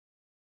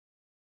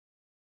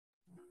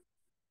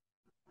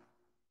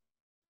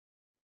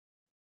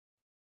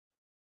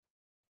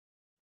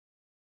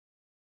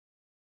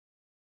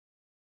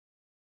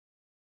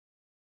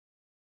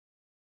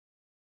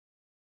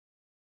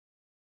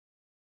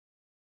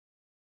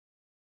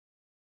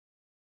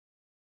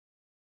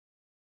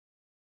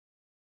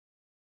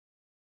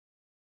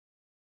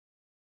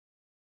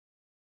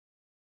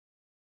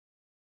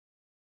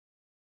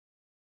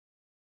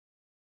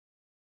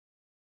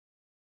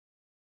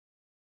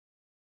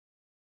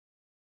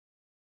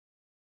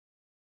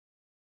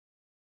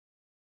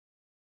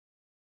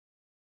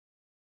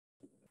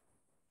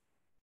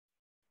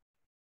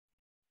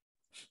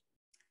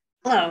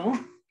Hello.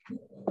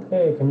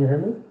 Hey, can you hear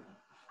me?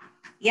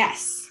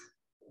 Yes.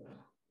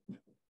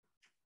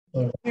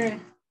 Uh, Hear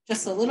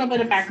just a little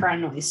bit of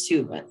background noise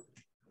too, but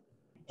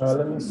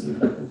Let me see if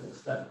I can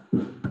fix that.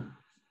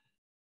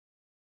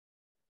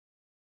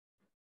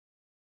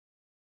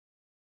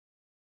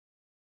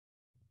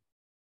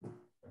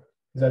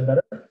 Is that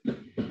better?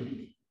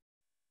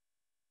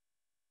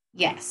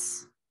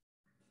 yes.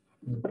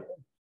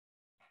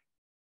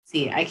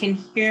 See, I can't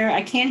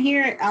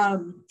hear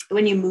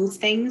when you move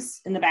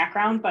things in the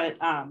background, but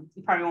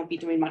you probably won't be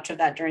doing much of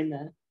that during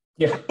the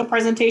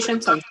presentation,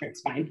 so I'm sure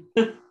it's fine.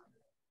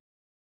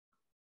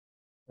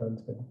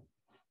 Sounds good.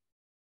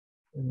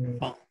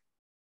 Cool.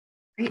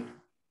 Great.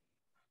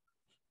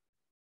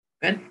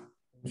 Good.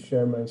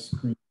 Share my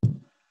screen.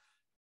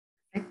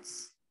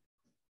 Thanks.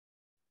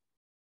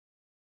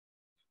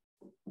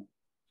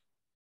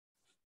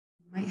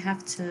 Might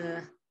have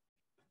to.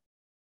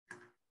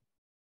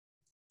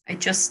 I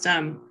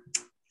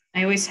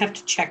always have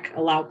to check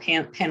allow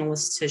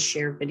panelists to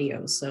share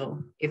video.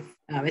 So if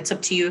it's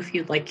up to you if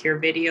you'd like your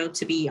video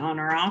to be on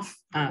or off.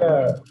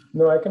 Yeah,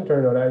 no, I can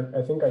turn it on.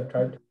 I think I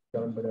tried to turn it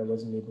on, but I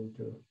wasn't able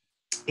to.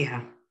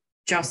 Yeah,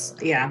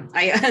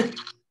 I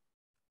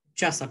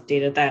just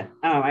updated that.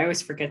 Oh, I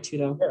always forget to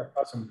though. Yeah,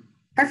 awesome.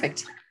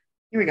 Perfect.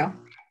 Here we go.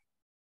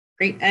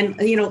 Great. And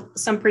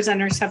some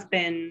presenters have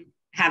been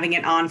having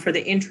it on for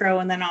the intro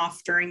and then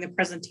off during the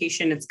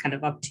presentation. It's kind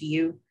of up to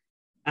you,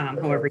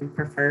 however you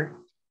prefer.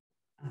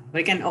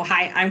 But again,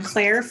 hi, I'm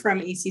Claire from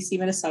ACC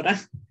Minnesota.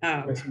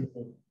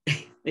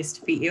 Nice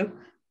to meet you.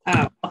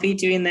 I'll be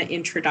doing the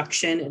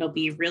introduction. It'll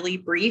be really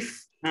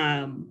brief.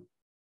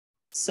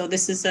 So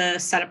this is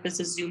set up as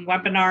a Zoom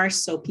webinar,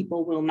 so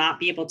people will not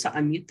be able to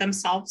unmute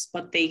themselves,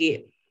 but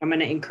I'm going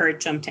to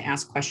encourage them to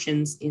ask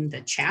questions in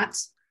the chat.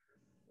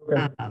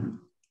 Okay.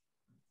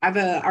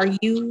 Are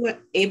you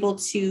able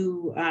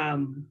to,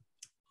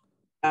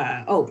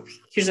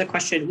 here's a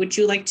question. Would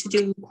you like to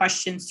do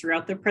questions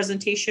throughout the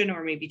presentation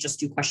or maybe just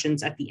do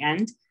questions at the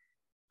end?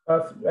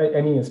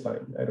 Any is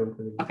fine. I don't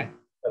really. Okay.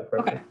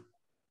 Okay.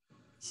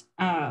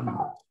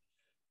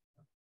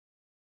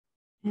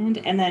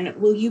 And then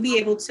will you be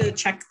able to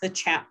check the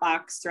chat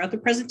box throughout the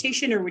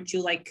presentation, or would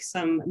you like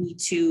me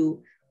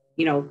to,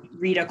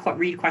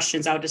 read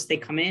questions out as they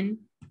come in?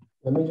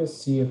 Let me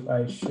just see if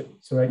I should.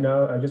 So right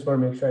now, I just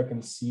want to make sure I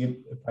can see it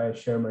if I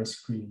share my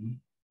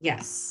screen.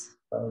 Yes.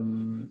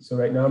 So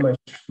right now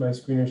my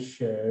screen is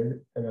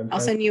shared, and I'll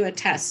send you a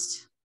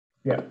test.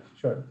 Yeah,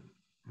 sure.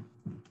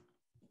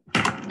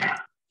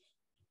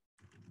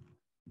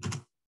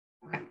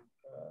 Okay.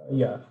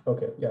 Yeah.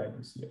 Okay. Yeah, I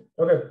do see it.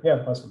 Okay.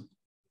 Yeah. Awesome.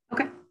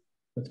 Okay.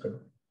 That's good.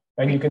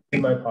 And Great. You can see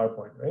my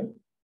PowerPoint, right?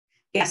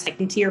 Yes, I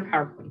can see your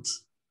PowerPoint.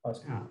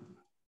 Awesome.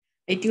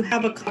 I do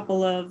have a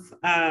couple of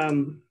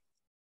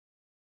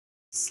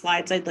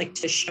slides I'd like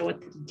to show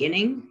at the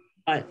beginning,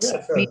 but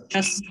yeah, sure.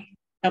 Just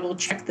double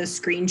check the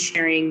screen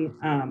sharing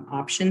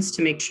options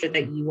to make sure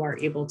that you are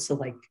able to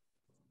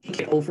take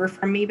it over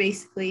from me,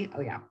 basically. Oh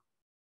yeah.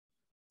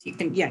 So you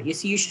can,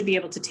 you should be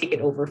able to take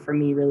it over from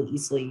me really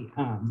easily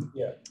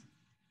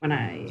when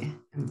I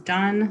am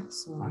done.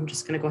 So I'm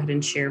just gonna go ahead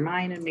and share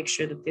mine and make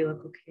sure that they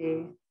look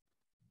okay.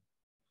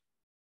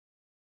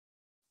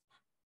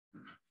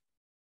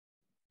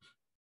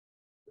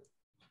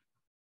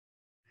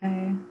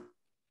 Okay.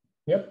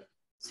 Yep.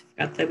 So I've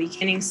got the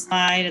beginning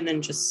slide and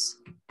then just,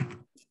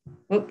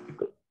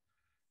 open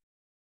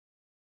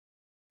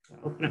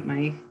up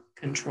my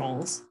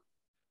controls.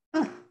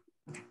 Okay.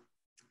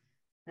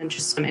 And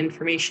just some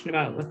information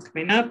about what's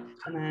coming up,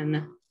 and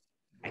then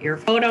got your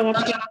photo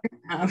up here.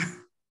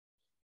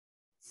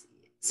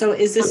 So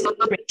is this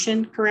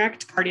information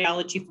correct?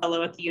 Cardiology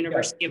fellow at the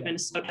University of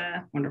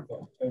Minnesota.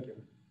 Wonderful. Thank you.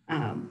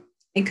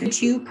 And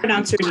could you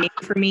pronounce your name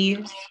for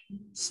me?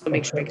 So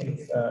make sure I can.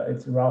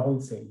 It's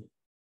Rahul Singh.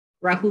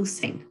 Rahul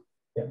Singh.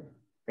 Yeah.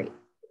 Great.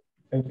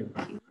 Thank you.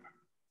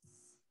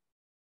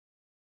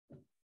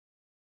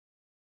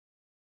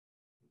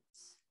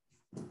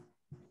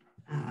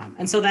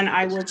 And so then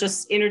I will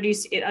just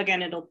introduce it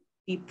again. It'll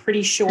be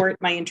pretty short,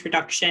 my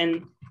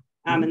introduction,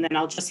 and then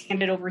I'll just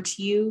hand it over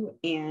to you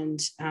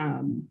and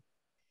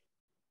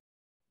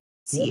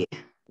see.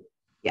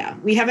 Yeah,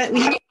 we haven't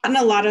gotten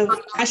a lot of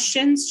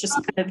questions. Just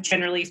kind of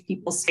generally, if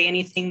people say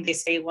anything, they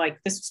say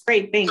 "This was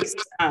great, thanks."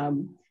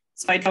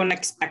 So I don't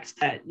expect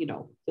that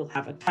you'll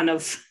have a ton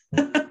of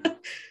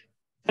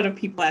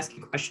people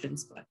asking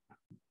questions, but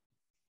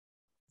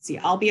see,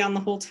 I'll be on the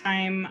whole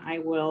time. I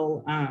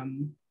will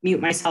mute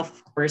myself,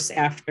 of course,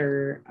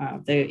 after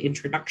the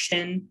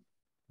introduction.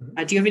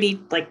 Do you have any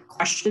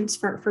questions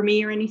for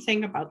me or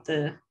anything about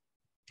the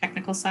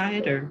technical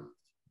side or?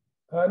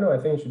 No, I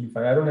think it should be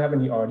fine. I don't have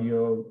any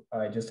audio.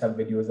 I just have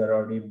videos that are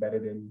already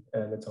embedded in,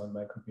 and it's on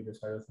my computer,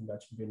 so I don't think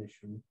that should be an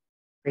issue.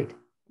 Great.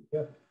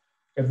 Yeah.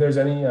 If there's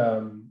any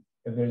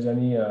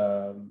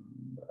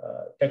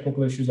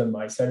technical issues on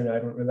my side and I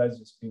don't realize,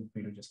 just feel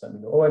free to just let me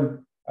know. Oh,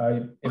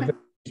 and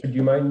do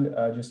you mind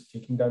just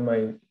taking down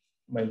my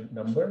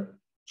number?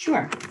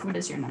 Sure. What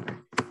is your number?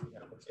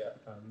 Yeah.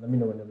 Let me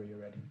know whenever you're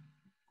ready.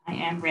 I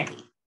am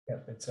ready. Yeah,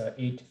 it's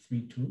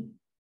 832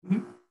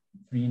 Mhm.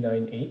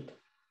 398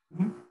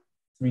 Mhm.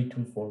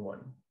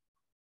 3241.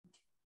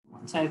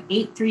 So I have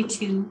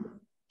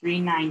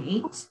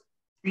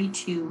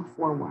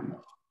 832-398-3241.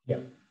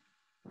 Yeah.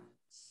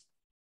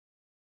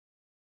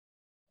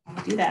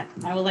 I'll do that.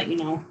 I will let you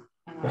know.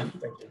 Thank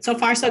you. So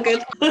far, so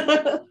good.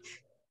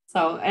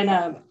 So,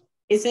 and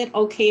is it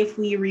okay if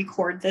we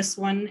record this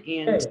one?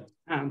 And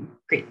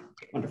great,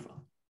 wonderful.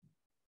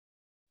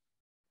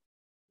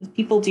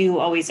 People do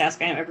always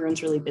ask. I know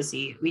everyone's really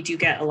busy. We do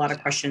get a lot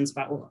of questions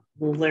about, well,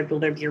 will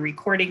there be a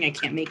recording? I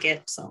can't make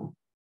it. So,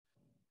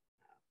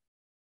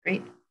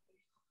 great.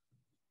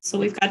 So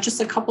we've got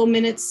just a couple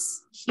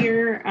minutes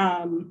here.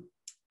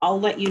 I'll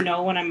let you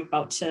know when I'm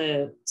about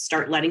to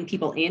start letting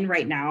people in.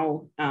 Right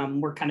now,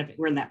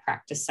 we're in that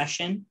practice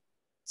session.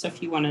 So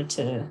if you wanted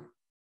to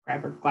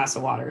grab a glass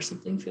of water or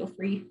something, feel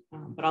free.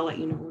 But I'll let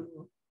you know when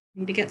we'll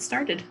need to get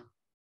started.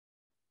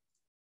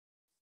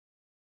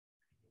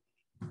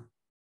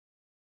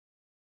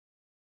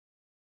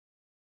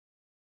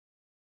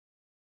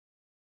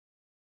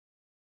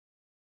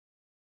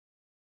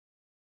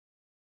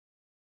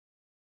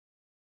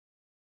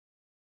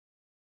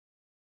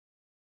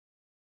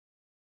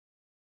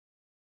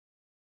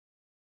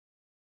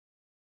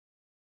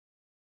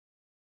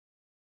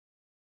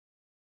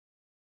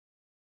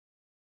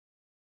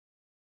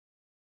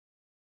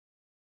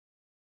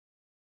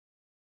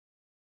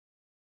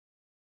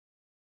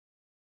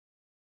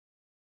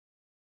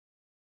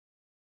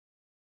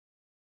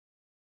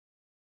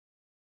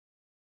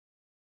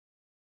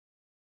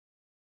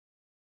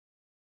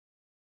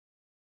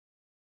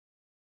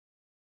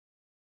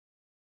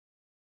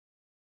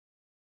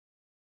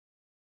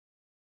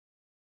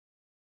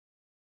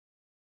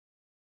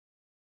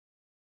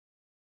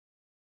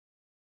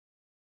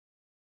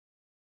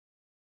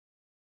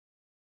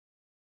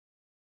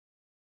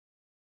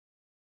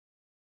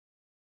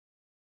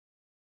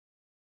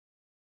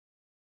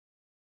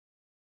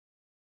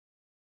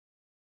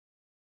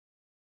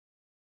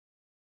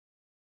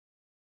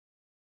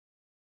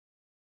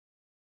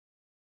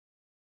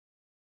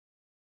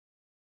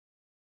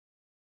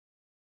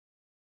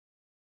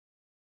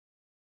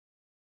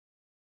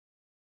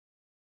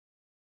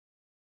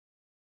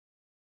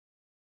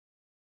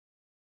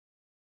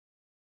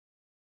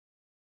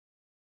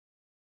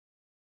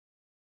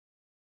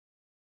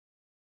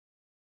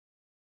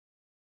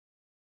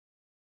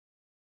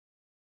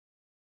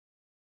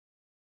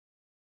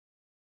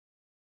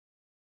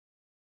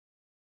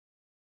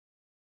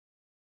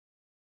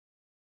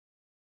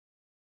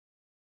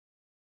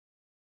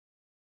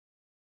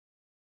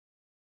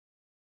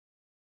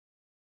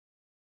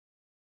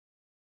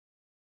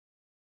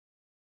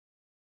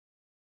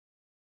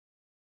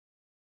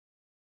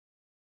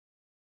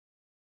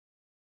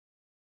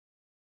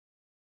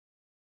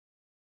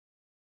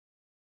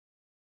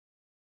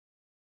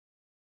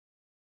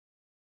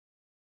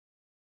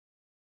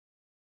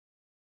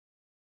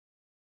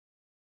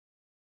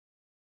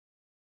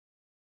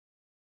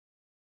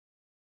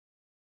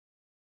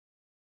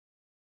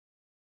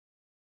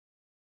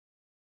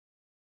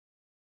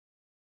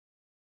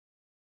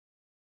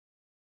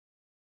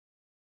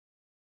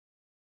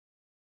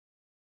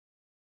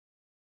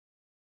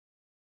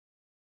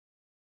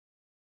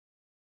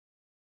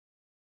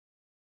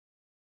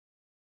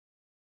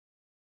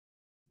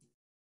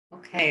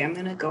 Okay, I'm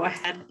gonna go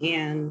ahead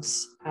and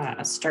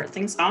start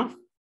things off.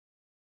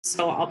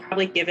 So I'll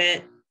probably give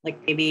it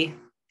like maybe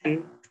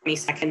 10, 20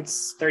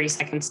 seconds, 30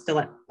 seconds to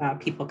let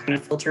people kind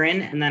of filter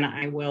in, and then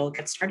I will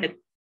get started.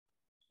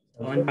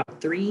 So in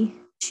about 3,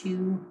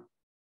 2,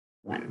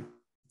 1.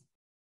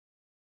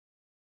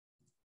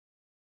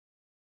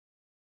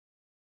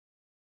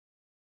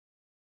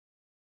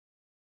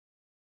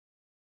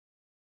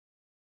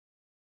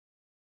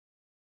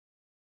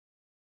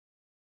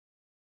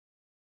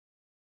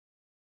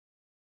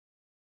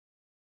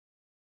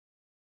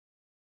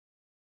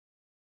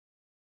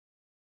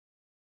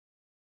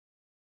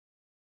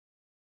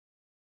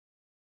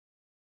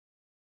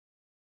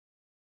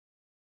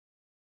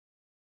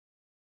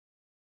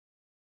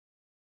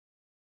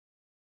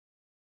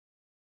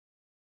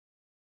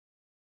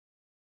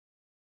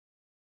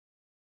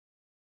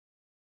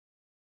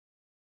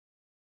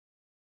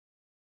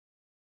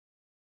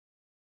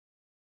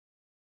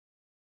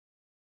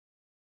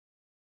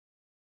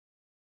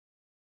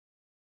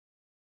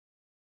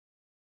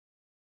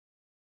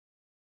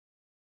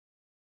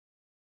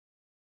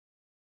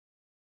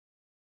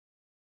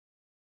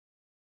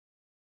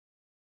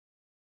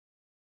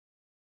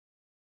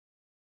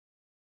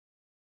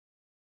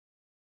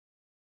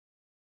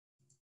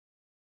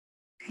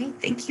 Okay,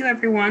 thank you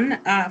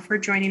everyone for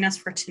joining us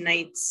for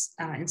tonight's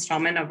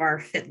installment of our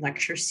FIT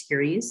lecture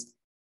series.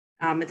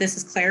 This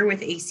is Claire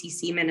with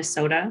ACC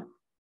Minnesota.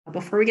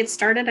 Before we get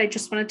started, I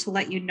just wanted to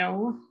let you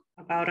know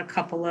about a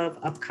couple of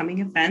upcoming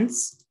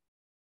events.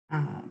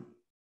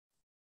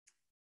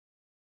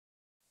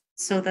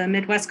 So the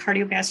Midwest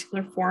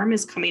Cardiovascular Forum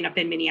is coming up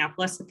in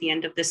Minneapolis at the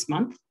end of this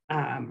month.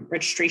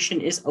 Registration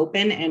is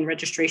open and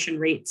registration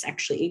rates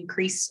actually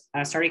increase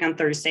starting on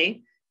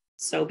Thursday.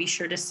 So be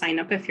sure to sign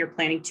up if you're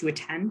planning to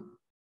attend.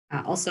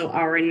 Also,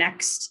 our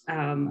next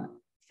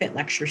FIT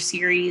lecture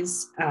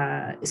series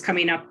is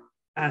coming up.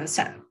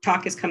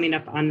 Talk is coming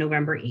up on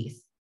November 8th.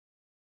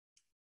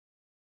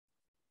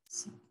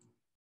 So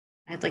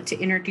I'd like to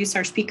introduce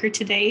our speaker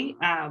today.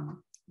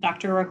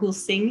 Dr. Rahul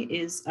Singh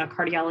is a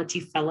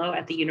cardiology fellow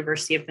at the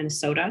University of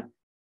Minnesota.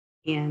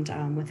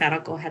 And with that, I'll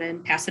go ahead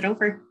and pass it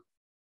over.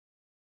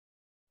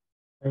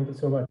 Thank you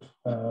so much.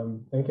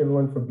 Thank you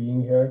everyone for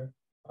being here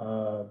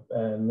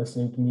and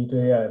listening to me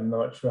today. I'm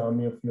not sure how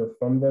many of you are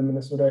from the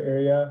Minnesota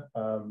area,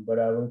 but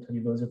I will tell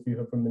you, those of you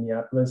who are from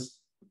Minneapolis,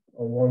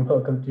 a warm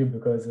welcome to you,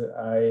 because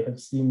I have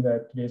seen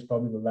that today is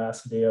probably the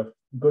last day of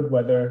good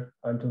weather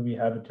until we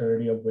have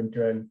eternity of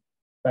winter. And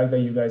the fact that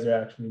you guys are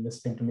actually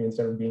listening to me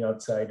instead of being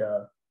outside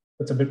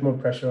puts a bit more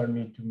pressure on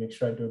me to make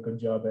sure I do a good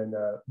job and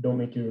don't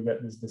make you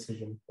regret this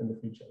decision in the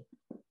future.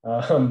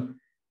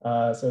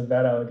 So with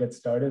that, I'll get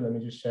started. Let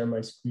me just share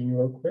my screen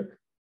real quick.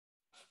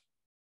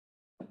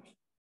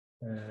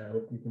 I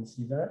hope you can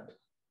see that.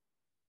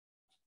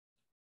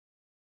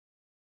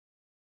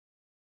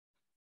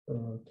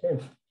 Okay.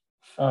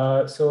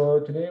 So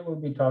today we'll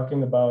be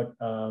talking about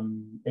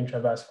coronary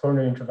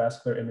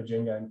intravascular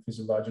imaging and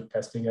physiologic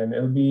testing, and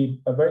it'll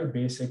be a very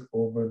basic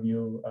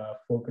overview,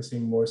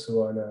 focusing more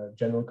so on a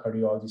general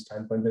cardiology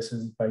standpoint. This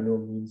is by no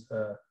means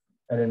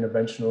an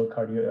interventional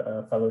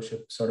cardio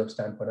fellowship sort of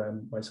standpoint.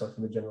 I'm myself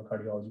in the general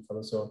cardiology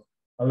fellow, so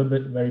a little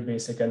bit very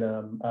basic. And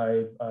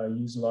I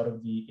use a lot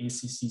of the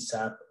ACC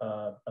SAP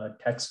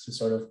text to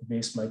sort of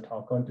base my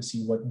talk on to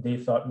see what they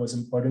thought was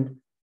important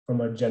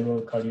from a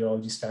general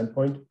cardiology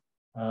standpoint,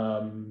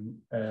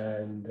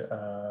 and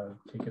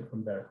take it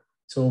from there.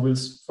 So we'll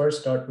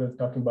first start with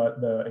talking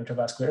about the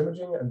intravascular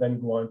imaging and then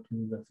go on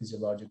to the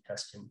physiologic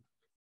testing.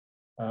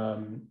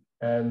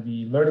 And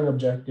the learning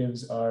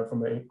objectives are,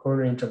 from a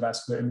coronary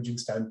intravascular imaging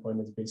standpoint,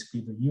 is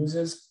basically the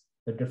uses,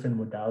 the different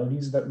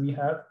modalities that we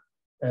have,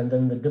 and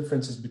then the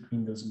differences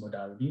between those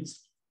modalities.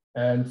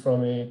 And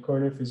from a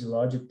coronary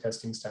physiologic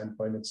testing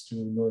standpoint, it's to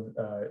know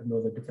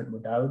the different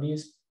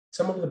modalities,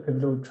 some of the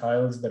pivotal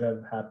trials that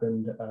have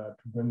happened to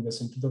bring this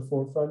into the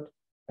forefront,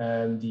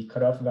 and the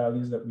cutoff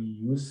values that we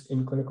use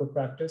in clinical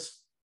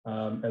practice,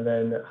 and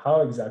then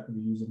how exactly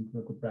we use it in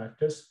clinical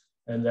practice,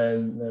 and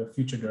then the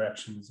future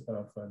directions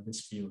of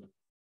this field.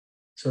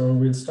 So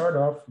we'll start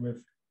off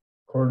with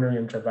coronary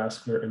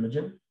intravascular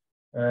imaging.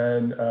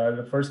 And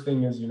the first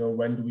thing is,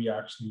 when do we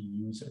actually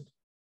use it?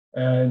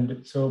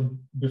 And so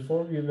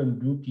before we even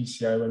do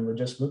PCI, when we're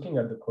just looking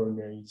at the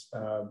coronaries,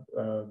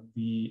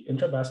 the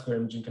intravascular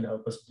imaging can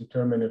help us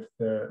determine if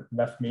the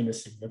left main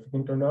is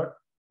significant or not.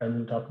 And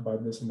we'll talk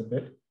about this in a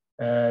bit.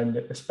 And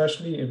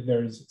especially if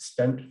there's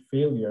stent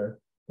failure,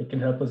 it can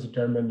help us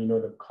determine,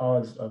 the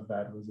cause of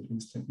that. Was it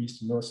instant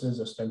restenosis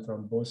or stent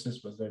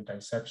thrombosis? Was there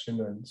dissection,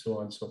 and so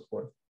on and so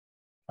forth?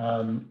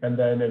 And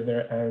then if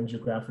they're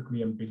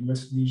angiographically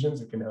ambiguous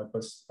lesions, it can help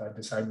us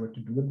decide what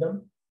to do with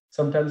them.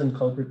 Sometimes in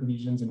culprit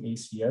lesions in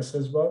ACS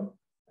as well.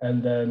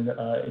 And then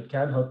it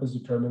can help us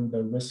determine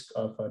the risk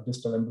of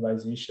distal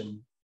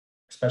embolization,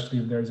 especially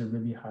if there's a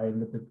really high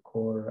lipid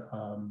core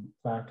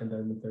plaque, and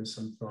then if there's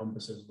some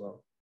thrombus as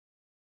well.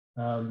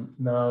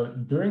 Now,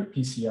 during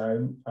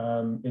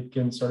PCI, it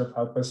can sort of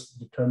help us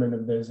determine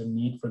if there's a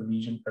need for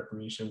lesion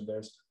preparation, if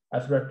there's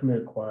atherectomy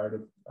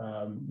required,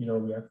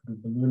 we have to do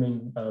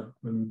ballooning,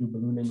 when we do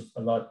ballooning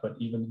a lot, but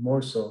even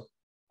more so.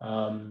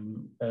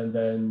 And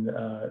then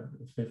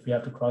if we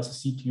have to cross a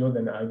CTO,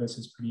 then IVUS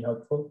is pretty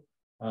helpful.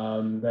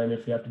 Then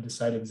if we have to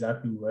decide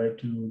exactly where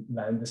to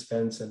land the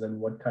stents and then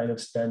what kind of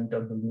stent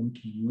or balloon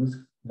to use,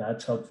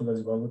 that's helpful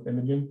as well with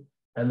imaging.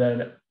 And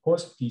then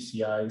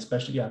post-PCI,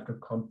 especially after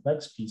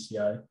complex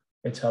PCI,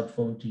 it's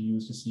helpful to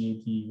use to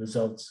see the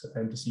results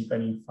and to see if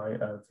any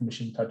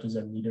finishing touches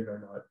are needed or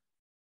not.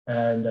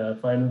 And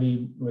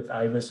finally, with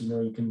IVUS,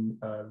 you can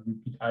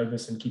repeat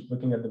IVUS and keep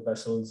looking at the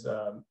vessels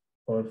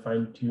for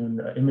fine-tune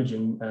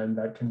imaging, and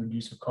that can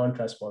reduce your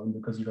contrast volume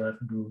because you don't have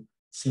to do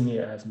cine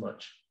as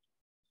much.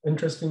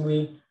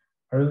 Interestingly,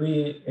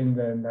 early in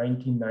the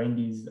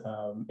 1990s,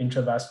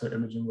 intravascular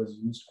imaging was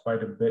used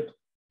quite a bit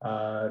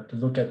to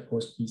look at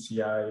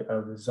post-PCI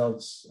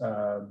results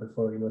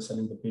before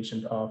sending the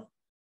patient off.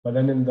 But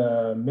then in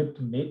the mid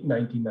to late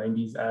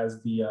 1990s,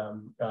 as the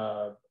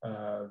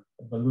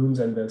balloons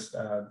and the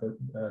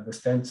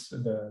stents,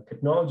 the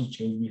technology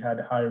changed, we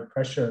had higher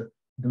pressure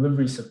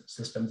delivery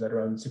systems at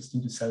around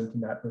 16 to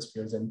 17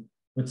 atmospheres. And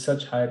with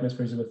such high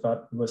atmospheres, it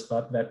was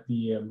thought that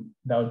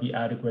that would be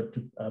adequate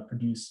to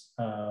produce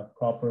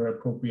proper,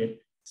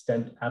 appropriate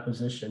stent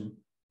apposition.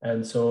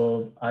 And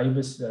so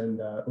IVUS and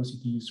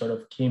OCT sort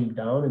of came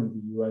down in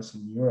the US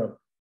and Europe,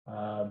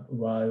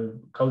 while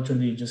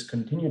culturally it just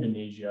continued in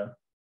Asia.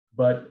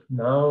 But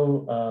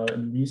now,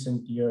 in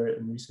recent years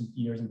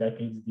and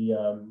decades,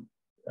 the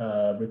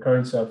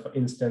recurrence of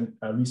instant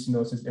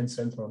restenosis,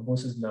 instant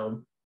thrombosis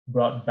now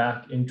brought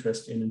back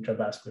interest in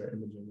intravascular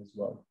imaging as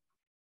well.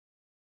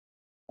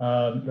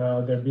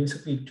 Now, there are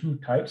basically two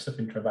types of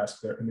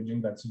intravascular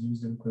imaging that's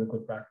used in clinical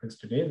practice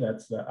today.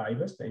 That's the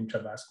IVUS, the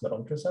intravascular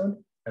ultrasound,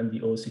 and the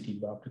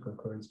OCT, the optical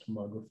coherence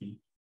tomography.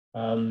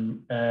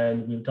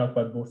 And we'll talk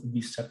about both of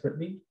these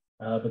separately,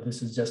 but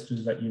this is just to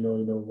let you know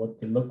what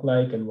they look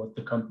like and what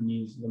the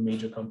companies, the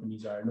major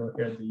companies are. I know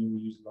here at the U we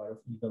use a lot of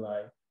Eagle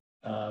Eye,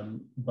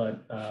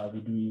 but we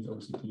do use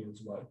OCT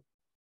as well.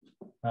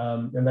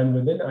 And then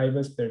within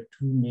IVUS, there are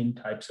two main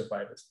types of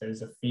IVUS.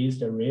 There's a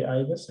phased array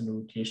IVUS and a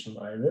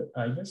rotational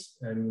IVUS,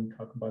 and we'll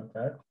talk about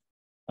that.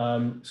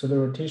 So the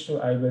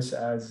rotational IVUS,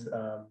 as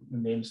the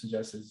name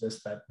suggests, is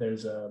just that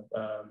there's a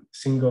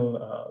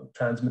single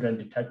transmitter and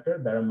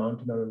detector that are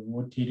mounted on a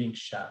rotating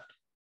shaft.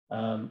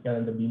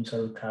 And the beam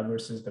sort of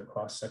traverses the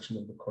cross section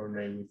of the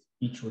coronary with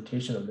each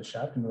rotation of the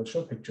shaft. And I'll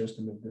show pictures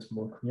to make this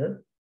more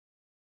clear.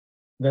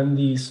 Then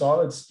the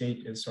solid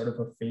state is sort of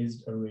a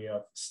phased array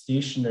of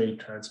stationary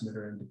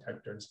transmitter and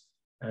detectors.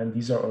 And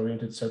these are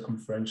oriented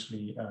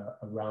circumferentially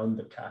around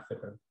the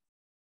catheter.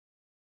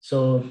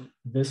 So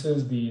this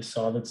is the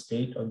solid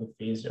state of the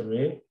phased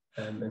array,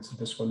 and it's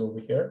this one over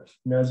here.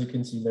 And as you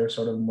can see, there are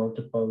sort of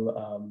multiple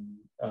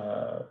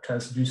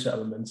transducer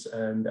elements,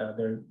 and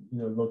they're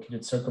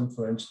located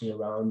circumferentially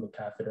around the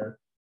catheter.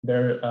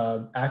 They're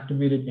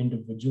activated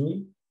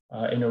individually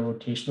in a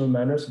rotational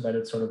manner so that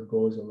it sort of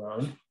goes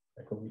around,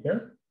 like over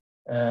here.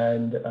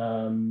 And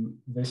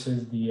this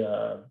is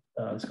the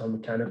it's called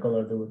mechanical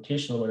or the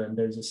rotational one, and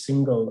there's a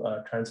single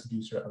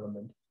transducer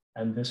element.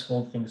 And this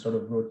whole thing sort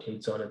of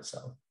rotates on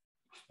itself.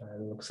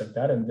 And it looks like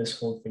that, and this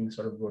whole thing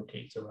sort of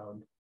rotates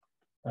around.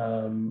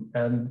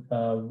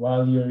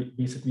 While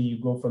you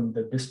go from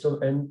the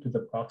distal end to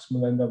the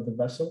proximal end of the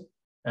vessel,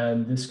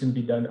 and this can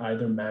be done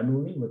either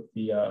manually with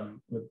the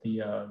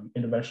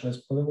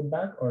interventionist pulling it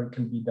back, or it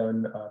can be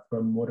done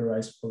from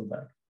motorized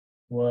pullback.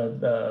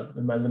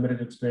 In my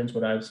limited experience,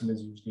 what I've seen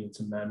is usually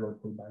it's a manual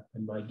pullback,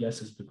 and my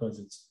guess is because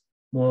it's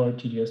more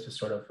tedious to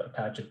sort of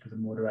attach it to the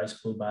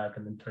motorized pullback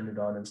and then turn it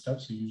on and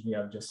stuff. So usually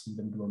I've just seen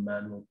them do a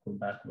manual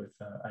pullback with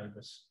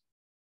IVUS.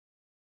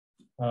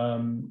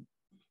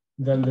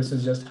 Then this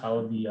is just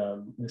how the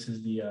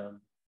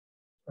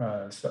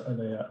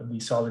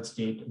solid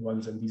state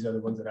ones, and these are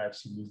the ones that I've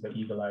seen use the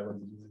Eagle Eye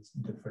ones. These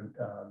different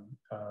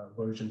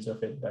versions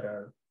of it that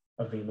are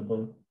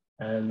available.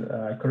 And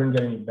I couldn't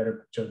get any better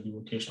picture of the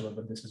rotational,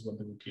 but this is what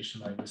the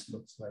rotational IVUS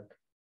looks like.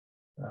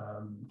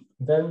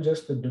 Then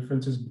just the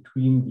differences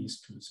between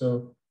these two.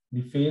 So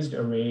the phased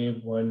array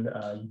one,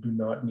 you do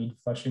not need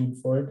flushing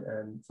for it,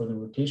 and for the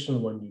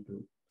rotational one, you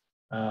do.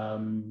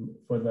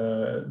 For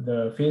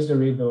the phased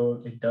array,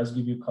 though, it does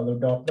give you color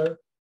Doppler,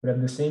 but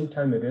at the same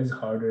time, it is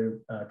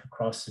harder to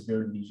cross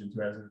severe lesions,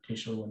 whereas the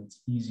rotational one,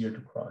 it's easier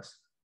to cross.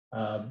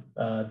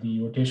 The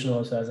rotational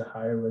also has a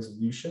higher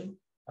resolution,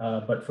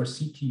 but for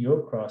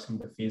CTO crossing,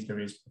 the phased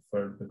array is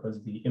preferred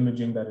because the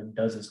imaging that it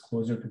does is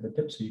closer to the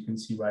tip, so you can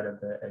see right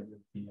at the edge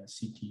of the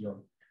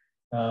CTO.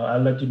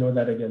 I'll let you know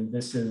that, again,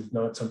 this is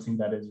not something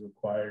that is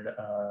required,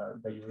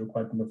 that you're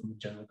required to know from a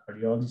general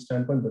cardiology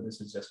standpoint, but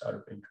this is just out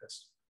of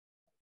interest.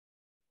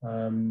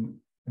 And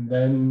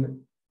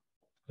then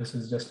this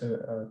is just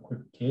a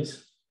quick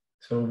case.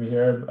 So over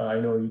here, I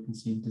know you can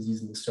see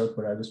disease in the stroke,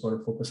 but I just want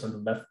to focus on the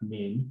left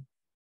main.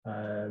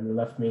 And the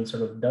left main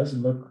sort of does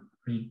look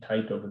pretty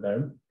tight over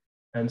there.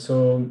 And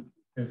so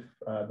if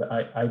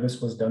the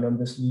IVUS was done on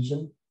this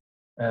lesion,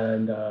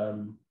 and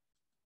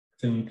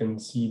so you can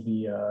see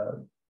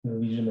the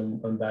lesion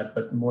on that,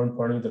 but more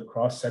importantly, the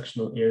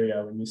cross-sectional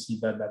area, when you see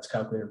that, that's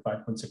calculated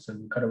 5.6,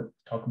 and we kind of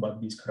talk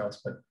about these cutoffs,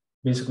 but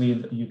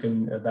basically you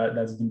can,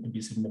 that's deemed to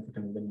be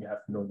significant, then you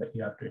have to know that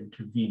you have to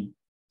intervene.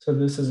 So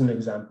this is an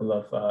example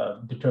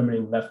of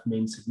determining left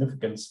main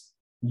significance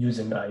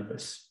using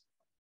IVUS.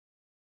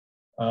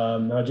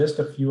 Now, just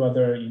a few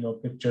other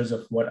pictures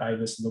of what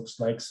IVUS looks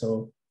like.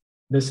 So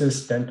this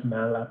is stent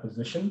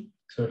malapposition.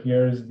 So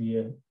here's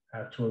the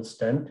actual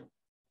stent,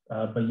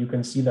 but you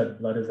can see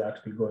that blood is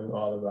actually going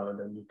all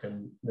around, and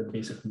that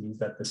basically means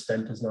that the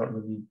stent is not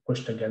really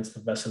pushed against the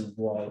vessel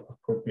wall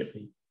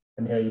appropriately.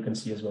 And here you can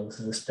see as well,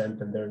 this is a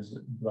stent, and there's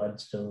blood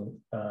still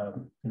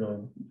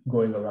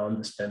going around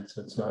the stent,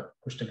 so it's not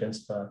pushed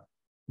against the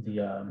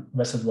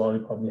vessel wall.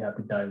 You probably have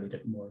to dilate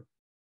it more.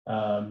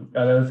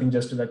 Another thing,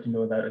 just to let you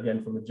know that,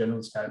 again, from a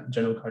general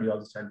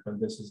cardiology standpoint,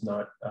 this is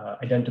not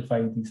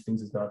identifying these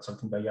things is not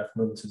something that you have to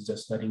know. This is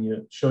just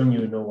showing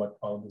you what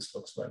all of this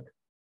looks like.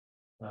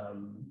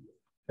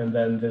 And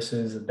then this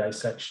is a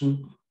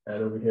dissection,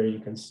 and over here you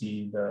can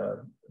see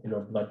the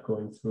blood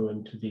going through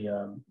into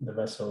the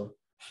vessel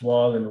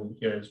wall, and over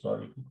here as well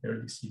you can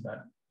clearly see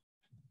that.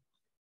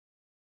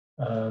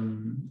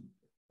 And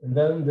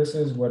then this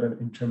is what an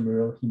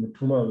intramural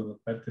hematoma will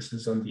look like. This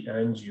is on the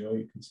angio.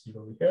 You can see it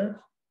over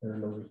here. And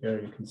then over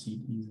here, you can see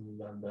it easily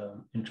on the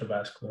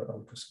intravascular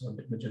ultrasound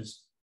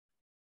images.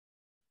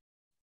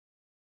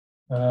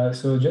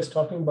 So just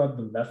talking about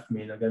the left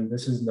main, again,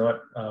 this is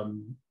not,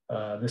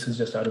 this is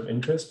just out of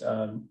interest,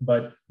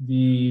 but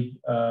the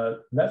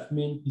left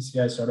main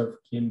PCI sort of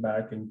came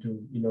back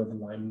into, the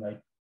limelight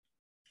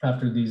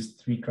after these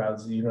 3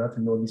 trials. You don't have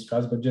to know these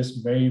trials, but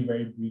just very,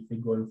 very briefly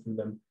going through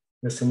them.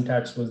 The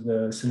syntax was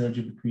the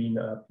synergy between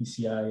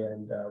PCI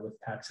and with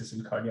Taxis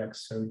and cardiac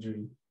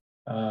surgery.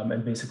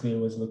 And basically, it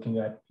was looking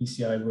at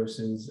PCI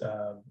versus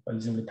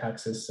using the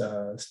Taxus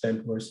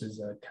stent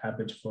versus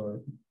CABG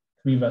for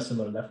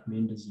 3-vessel or left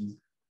main disease.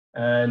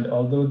 And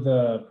although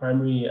the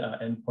primary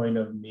endpoint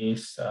of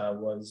MACE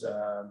was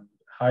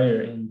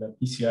higher in the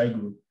PCI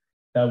group,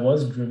 that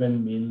was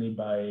driven mainly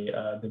by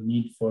the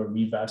need for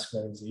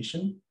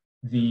revascularization.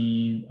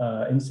 The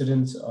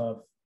incidence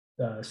of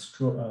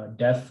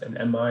death and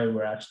MI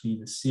were actually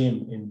the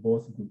same in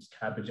both groups,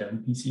 CABG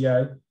and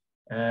PCI.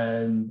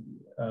 And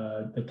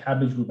the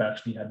CABG group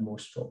actually had more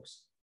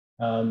strokes.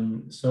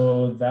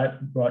 So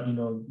that brought,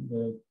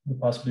 the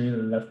possibility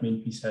that the left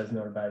main PCI is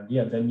not a bad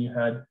idea. Then you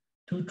had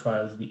 2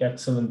 trials, the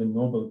EXCEL and the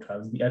NOBLE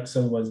trials. The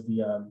EXCEL was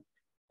the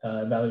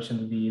evaluation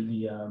of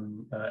the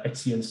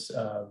Exian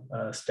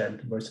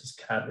stent versus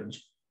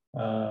CABG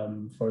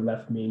for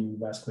left main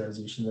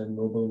revascularization. And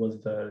NOBLE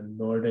was the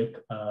Nordic,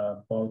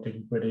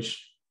 Baltic,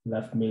 British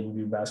left main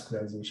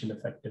revascularization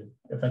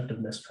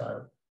effectiveness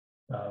trial.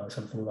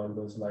 Something along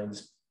those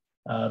lines.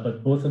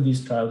 But both of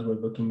these trials were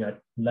looking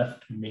at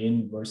left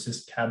main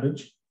versus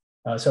CABG,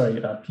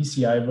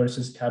 PCI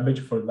versus CABG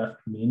for left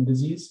main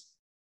disease.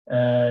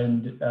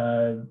 And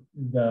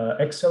the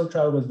EXCEL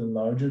trial was the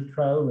larger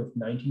trial with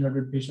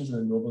 1,900 patients,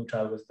 and the NOBLE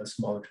trial was the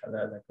smaller trial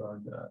that had like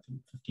around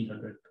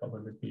 1,500,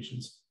 1,200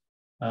 patients.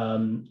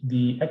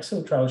 The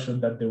EXCEL trial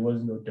showed that there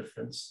was no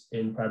difference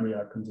in primary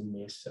outcomes in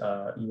MACE,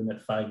 even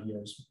at 5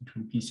 years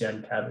between PCI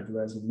and CABG,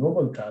 whereas the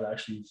NOBLE trial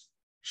actually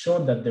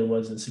showed that there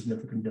was a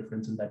significant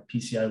difference in that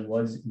PCI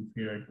was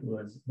inferior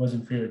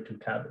to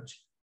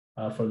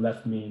CABG for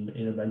left main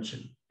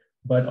intervention.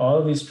 But all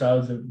of these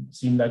trials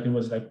seemed like it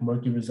was like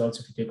murky results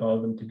if you take all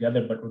of them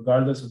together. But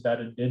regardless of that,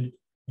 it did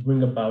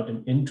bring about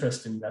an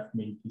interest in left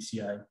main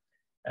PCI.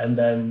 And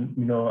then,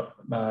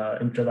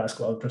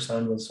 intravascular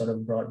ultrasound was sort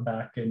of brought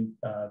back in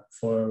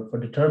for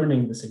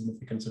determining the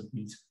significance of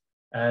these.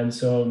 And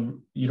so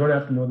you don't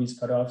have to know these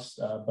cutoffs,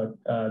 but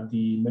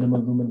the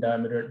minimal lumen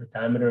diameter, the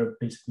diameter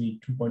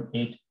basically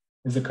 2.8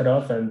 is the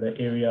cutoff, and the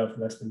area of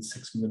less than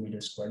 6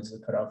 millimeters squared is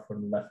the cutoff for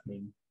the left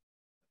main.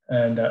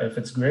 And if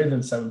it's greater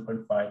than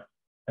 7.5,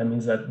 that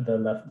means that the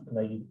left,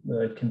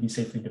 it can be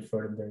safely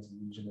deferred if there's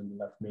a lesion in the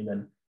left main.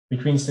 And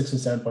between 6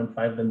 and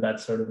 7.5, then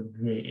that's sort of a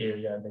gray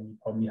area, and then you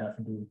probably have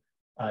to do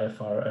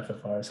IFR,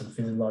 FFR, some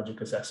physiologic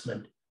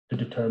assessment to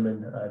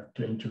determine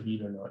to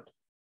intervene or not.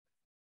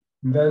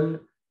 And then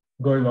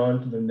going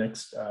on to the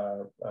next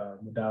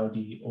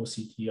modality,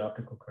 OCT,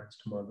 optical coherence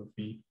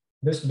tomography.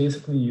 This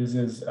basically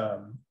uses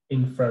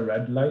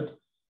infrared light,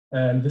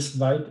 and this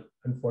light,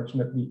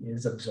 unfortunately,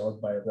 is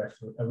absorbed by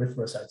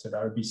erythrocytes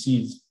or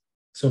RBCs.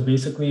 So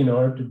basically, in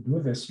order to do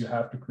this, you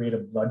have to create a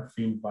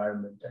blood-free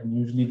environment, and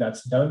usually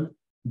that's done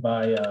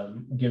by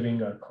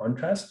giving a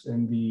contrast.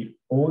 In the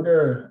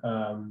older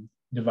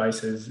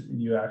devices,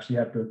 you actually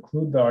have to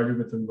occlude the artery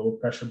with a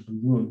low-pressure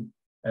balloon,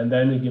 and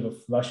then you give a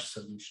flush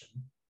solution.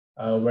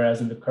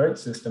 Whereas in the current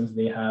systems,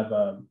 they have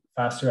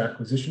faster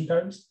acquisition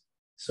times.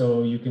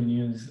 So you can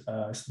use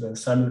the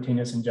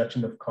simultaneous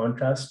injection of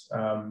contrast.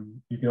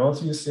 You can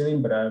also use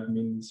saline, but I've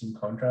mainly seen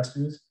contrast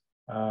used.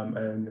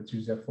 And it's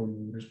used at 4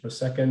 milliliters per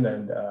second,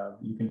 and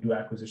you can do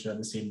acquisition at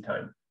the same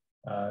time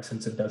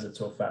since it does it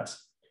so fast.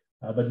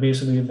 But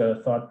basically,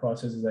 the thought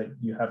process is that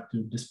you have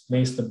to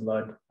displace the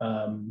blood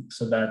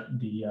so that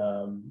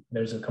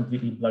there's a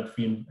completely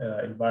blood-free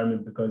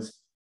environment, because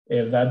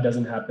if that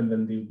doesn't happen,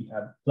 then they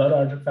have blood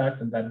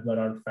artifact, and that blood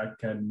artifact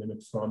can mimic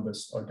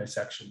thrombus or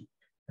dissection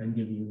and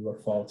give you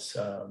a false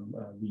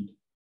read.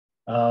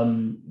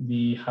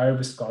 The higher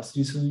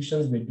viscosity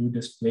solutions, they do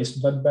displace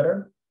blood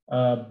better,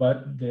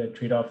 but the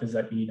trade-off is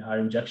that you need higher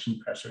injection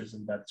pressures,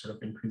 and that sort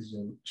of increases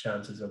your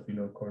chances of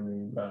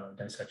coronary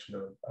dissection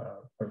or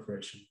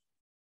perforation.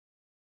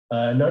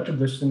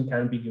 Nitroglycerin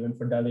can be given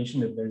for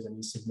dilation if there's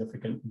any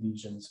significant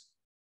lesions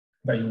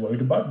that you're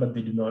worried about, but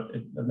they do not,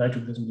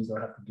 nitroglycerin does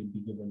not have to be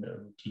given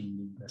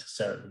routinely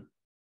necessarily.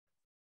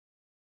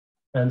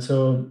 And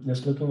so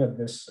just looking at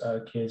this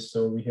case,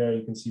 so over here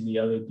you can see the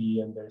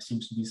LAD, and there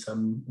seems to be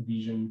some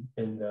lesion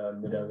in the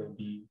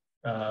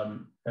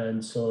mid-LAD.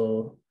 And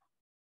so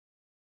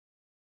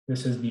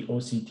this is the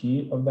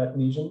OCT of that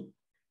lesion,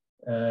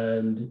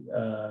 and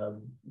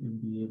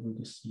you'll be able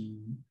to see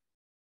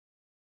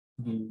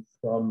the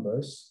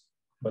thrombus.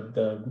 But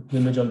the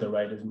image on the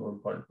right is more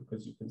important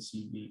because you can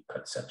see the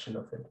cut section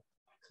of it.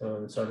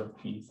 So it's sort of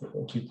the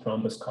acute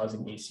thrombus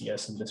causing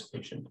ACS in this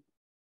patient.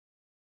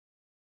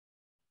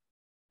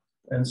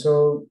 And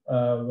so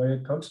when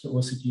it comes to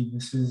OCT,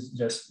 this is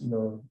just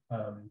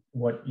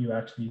what you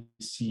actually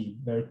see.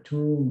 There are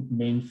 2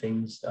 main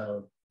things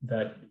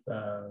that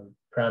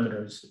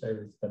parameters: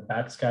 is the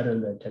backscatter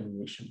and the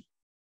attenuation.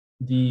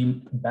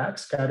 The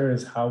backscatter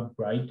is how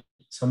bright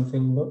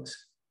something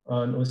looks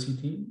on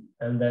OCT,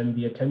 and then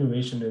the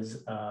attenuation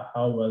is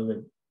how well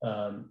it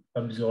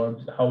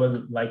absorbs, how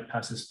well light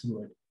passes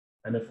through it,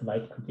 and if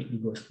light completely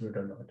goes through it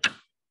or not.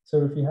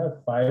 So if you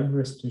have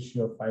fibrous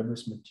tissue or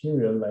fibrous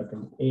material like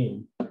an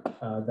A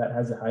that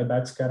has a high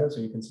backscatter,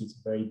 so you can see it's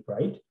very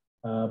bright,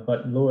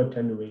 but low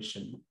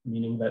attenuation,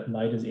 meaning that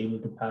light is able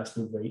to pass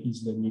through very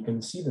easily, and you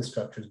can see the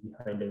structures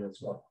behind it as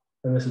well.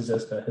 And this is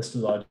just a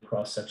histologic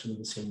cross-section of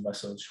the same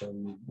vessel,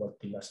 showing you what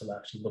the vessel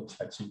actually looks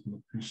like, so you can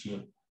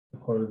appreciate the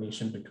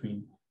correlation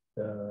between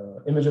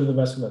the image of the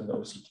vessel and the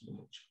OCT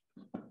image.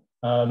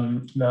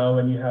 Now,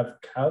 when you have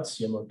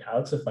calcium or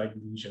calcified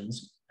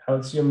lesions,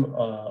 calcium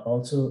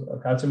has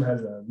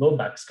a low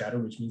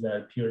backscatter, which means that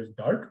it appears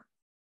dark,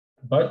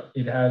 but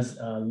it has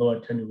low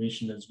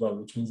attenuation as well,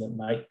 which means that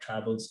light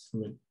travels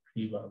through it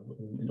pretty well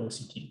in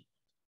OCT.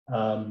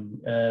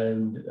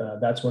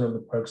 That's one of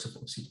the perks of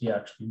OCT,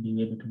 actually being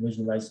able to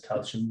visualize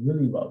calcium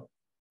really well.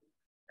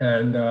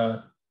 And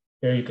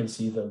here you can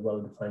see the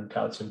well-defined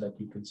calcium that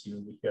you can see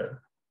over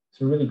here.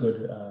 So really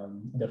good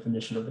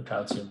definition of the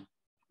calcium.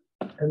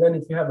 And then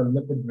if you have a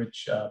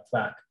lipid-rich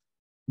plaque,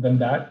 then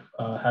that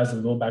has a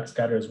low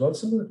backscatter as well,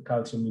 similar to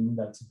calcium, meaning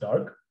that it's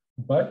dark,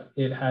 but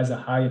it has a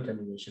high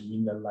attenuation,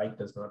 meaning that light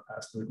does not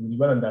pass through it really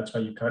well, and that's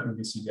why you can't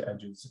really see the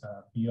edges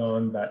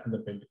beyond that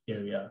lipid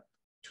area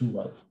too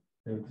well.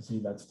 And you can see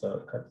that's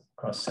the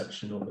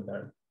cross-section over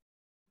there.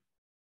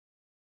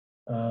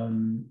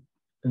 And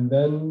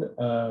then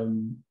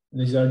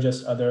these are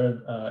just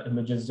other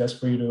images just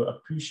for you to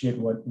appreciate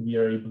what we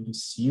are able to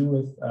see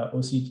with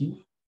OCT.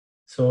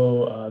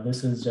 So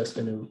this is just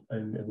an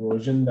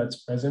erosion that's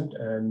present,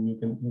 and you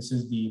can.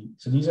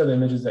 So these are the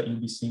images that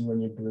you'll be seeing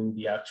when you're doing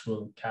the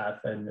actual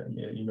cath, and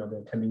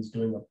the attending's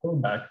doing a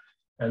pullback.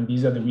 And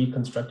these are the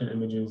reconstructed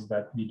images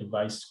that the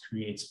device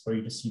creates for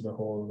you to see the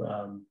whole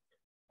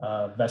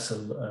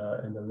vessel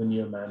in a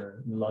linear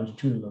manner, in a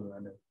longitudinal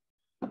manner.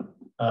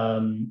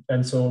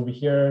 And so over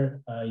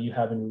here, you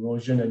have an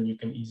erosion, and you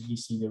can easily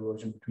see the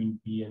erosion between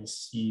B and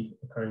C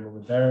occurring over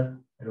there.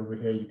 And over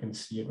here, you can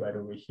see it right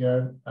over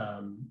here.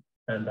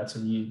 And that's a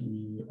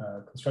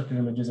reconstructed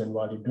images. And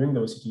while you're doing the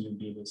OCT, you'll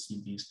be able to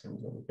see these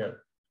things over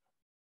here.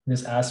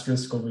 This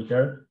asterisk over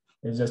here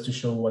is just to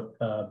show what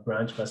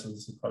branch vessels.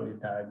 This is probably a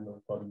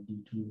diagonal, probably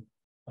D2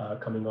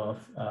 coming off.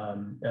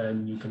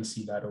 And you can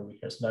see that over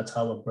here. So that's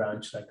how a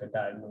branch, like a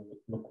diagonal, would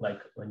look like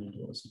when you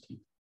do OCT.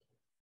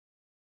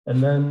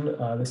 And then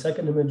the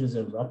second image is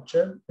a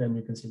rupture, and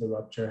you can see the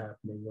rupture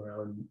happening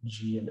around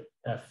G and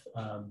F.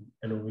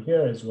 And over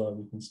here as well,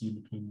 you can see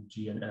between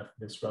G and F,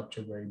 this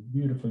rupture very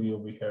beautifully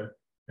over here.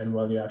 And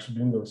while you're actually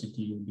doing the OCT,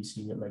 you'll be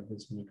seeing it like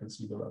this, and you can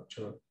see the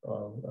rupture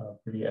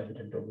pretty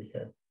evident over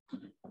here.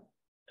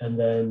 And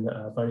then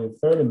finally, the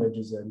third image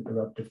is an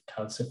eruptive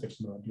calcific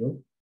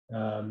nodule.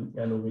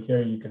 And over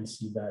here, you can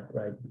see that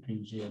right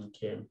between G and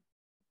K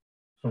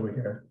over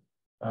here.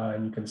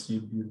 And you can see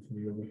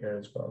beautifully over here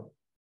as well.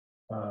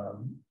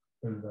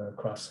 In the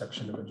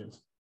cross-section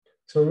images.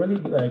 So really,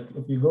 like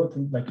if you go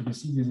through, like if you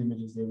see these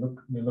images, they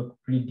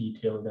look pretty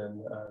detailed,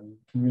 and you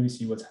can really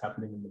see what's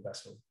happening in the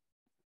vessel.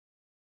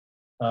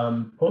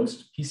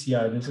 Post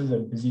PCI, this is a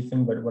busy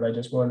thing, but what I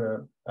just want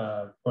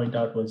to point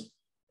out was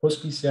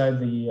post PCI,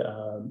 the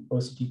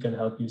OCT can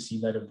help you see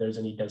that if there's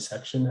any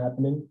dissection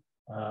happening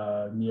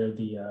near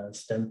the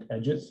stent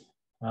edges,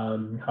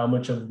 how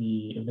much of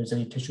if there's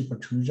any tissue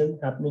protrusion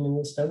happening in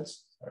the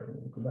stents. Sorry,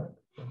 let me go back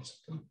 1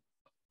 second.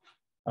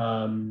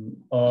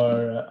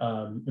 Or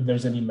if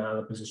there's any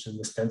malposition,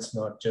 the stent's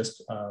not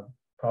just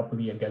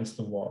properly against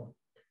the wall.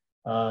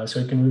 So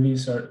it can really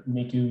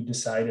make you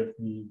decide if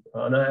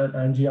on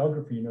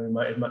angiography,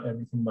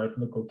 everything might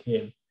look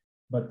okay,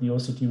 but the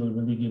OCT will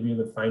really give you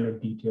the finer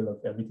detail of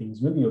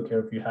everything's really okay,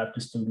 if you have to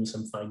still do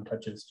some fine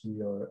touches to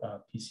your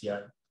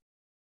PCI.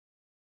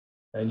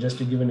 And just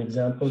to give an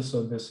example,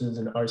 so this is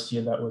an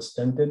RCA that was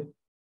stented,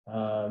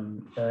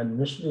 and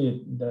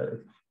initially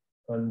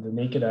on the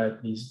naked eye,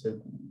 at least, it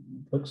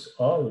looks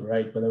all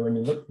right. But then when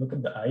you look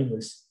at the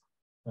iris,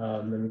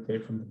 let me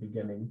take it from the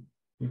beginning,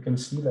 you can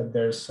see that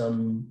there's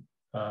some,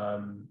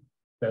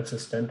 that's a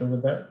stent over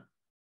there.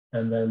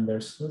 And then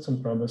there's still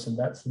some thrombus, and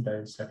that's the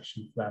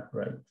dissection flap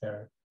right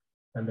there.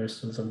 And there's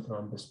still some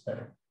thrombus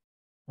there.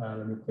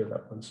 Let me play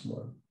that once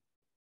more.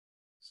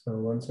 So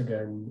once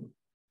again,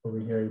 over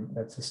here,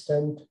 that's a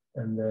stent.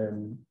 And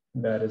then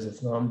that is a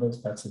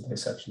thrombus, that's a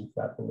dissection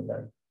flap over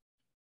there.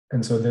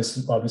 And so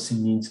this obviously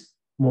needs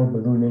more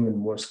ballooning and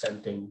more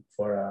stenting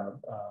for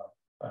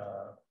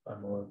a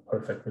more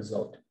perfect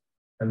result.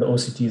 And the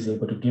OCT is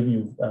able to give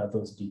you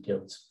those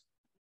details.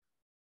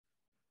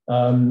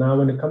 Now,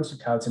 when it comes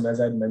to calcium, as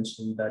I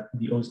mentioned, that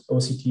the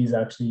OCT is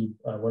actually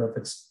one of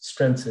its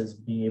strengths is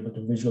being able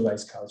to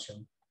visualize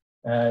calcium.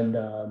 And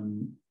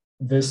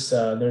there's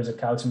a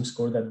calcium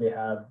score that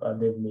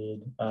they've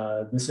made.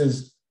 This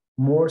is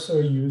more so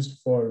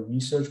used for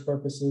research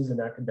purposes and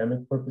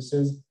academic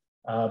purposes.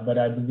 But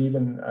I believe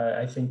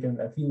I feel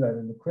that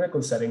in the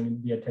clinical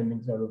setting, the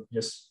attending sort of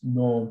just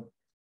know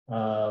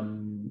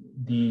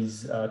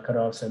these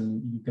cutoffs,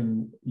 and you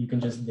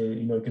can just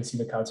you can see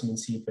the calcium and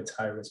see if it's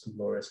high risk or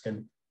low risk.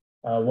 And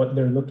what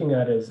they're looking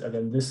at is,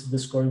 again, this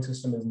scoring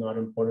system is not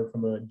important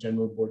from a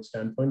general board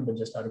standpoint, but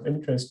just out of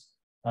interest,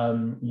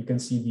 you can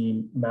see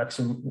the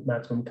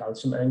maximum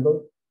calcium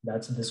angle.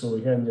 That's this over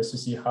here, and just to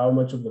see how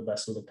much of the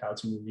vessel the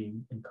calcium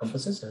really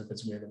encompasses. And if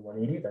it's greater than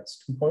 180,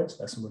 that's 2 points.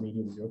 Less than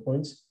 180 is 0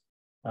 points.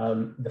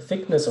 The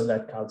thickness of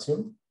that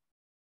calcium,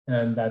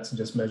 and that's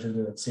just measured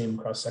in that same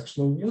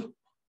cross-sectional view.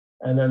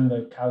 and then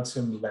the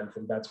calcium length,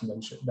 and that's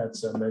measured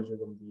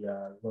in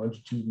the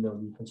longitudinal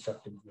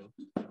reconstructed view.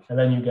 And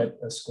then you get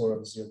a score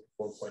of 0 to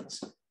 4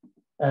 points.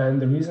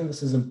 And the reason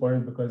this is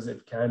important because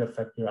it can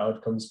affect your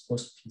outcomes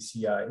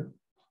post-PCI.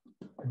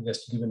 And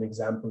just to give an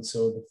example,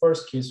 so the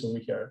first case over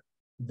here,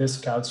 this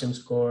calcium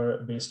score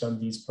based on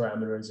these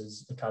parameters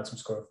is the calcium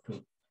score of 2.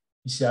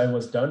 PCI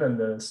was done and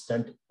the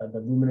stent, the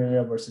lumen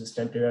area versus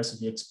stent area, so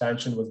the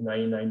expansion was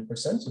 99%,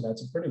 so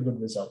that's a pretty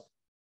good result.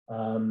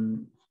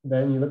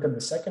 Then you look at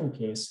the second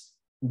case,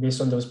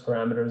 based on those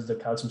parameters, the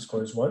calcium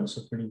score is 1,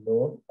 so pretty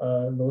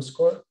low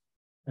score.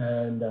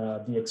 And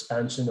the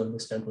expansion of the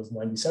stent was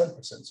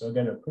 97%. So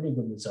again, a pretty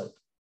good result.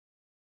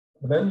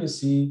 But then you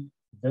see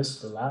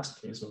this, the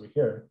last case over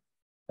here,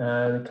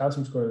 and the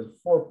calcium score is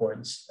 4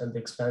 points, and the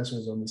expansion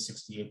is only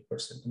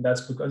 68%. And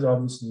that's because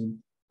obviously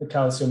the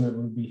calcium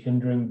will be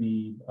hindering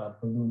the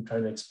balloon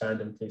trying to expand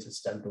and place a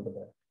stent over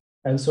there.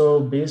 And so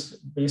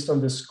based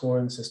on this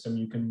scoring system,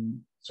 you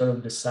can sort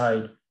of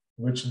decide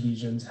which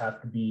lesions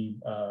have to be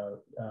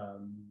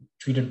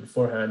treated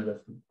beforehand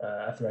with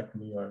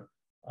atherectomy or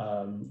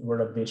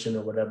word ablation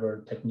or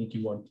whatever technique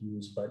you want to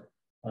use, but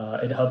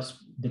it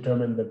helps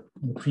determine the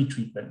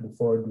pre-treatment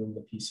before doing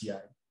the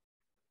PCI.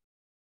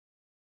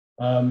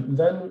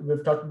 Then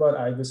we've talked about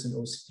IVUS and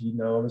OCT.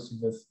 Now, obviously,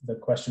 the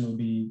question will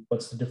be,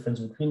 what's the difference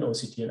between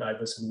OCT and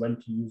IVUS and when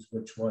to use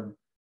which one?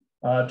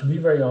 To be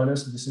very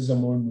honest, this is a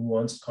more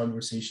nuanced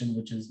conversation,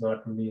 which is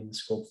not really in the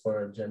scope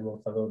for a general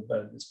fellow,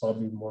 but it's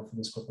probably more for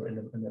the scope of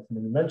an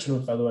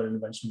interventional fellow and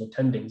interventional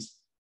attendings.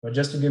 But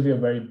just to give you a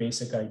very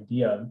basic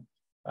idea,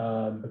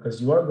 because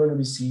you are going to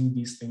be seeing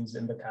these things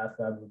in the cath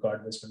lab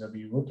regardless whenever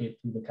you rotate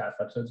through the cath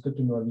lab. So it's good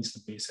to know at least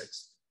the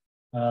basics.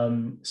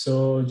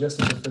 So just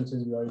the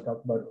differences, we already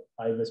talked about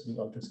IVUS being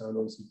ultrasound,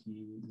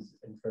 OCT is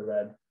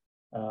infrared.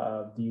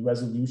 The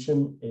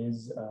resolution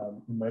is,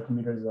 in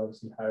micrometers is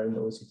obviously higher in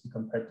the OCT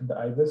compared to the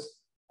IVUS.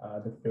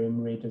 The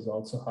frame rate is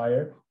also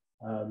higher.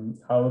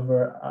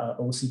 However,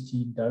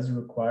 OCT does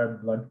require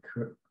blood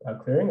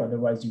clearing,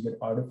 otherwise you get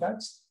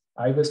artifacts.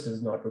 IVUS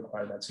does not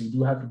require that. So you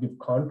do have to give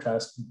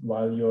contrast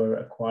while you're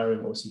acquiring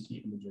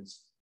OCT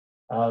images.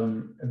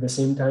 At the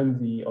same time,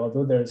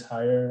 although there's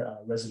higher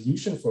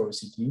resolution for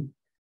OCT,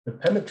 the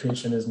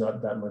penetration is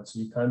not that much. So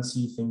you can't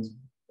see things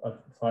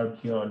far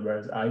beyond,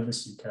 whereas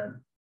IVUS you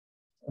can.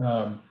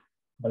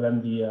 But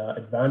then the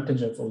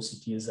advantage of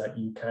OCT is that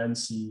you can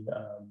see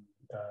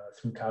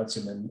through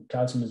calcium, and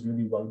calcium is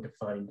really well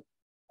defined.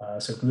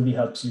 So it really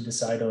helps you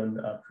decide on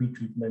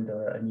pre-treatment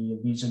or any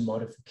lesion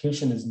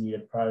modification is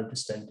needed prior to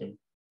stenting,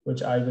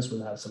 which IVUS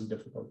will have some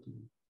difficulty.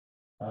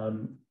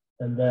 And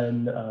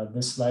then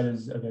this slide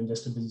is, again,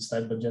 just a busy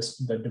slide, but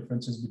just the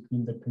differences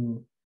between the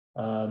two.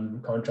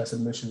 Contrast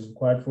admission is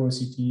required for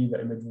OCT,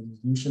 the image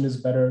resolution is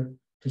better,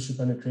 tissue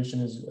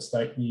penetration is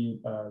slightly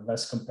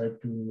less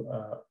compared to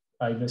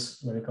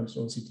IVUS when it comes to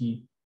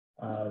OCT.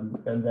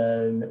 And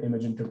then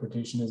image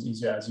interpretation is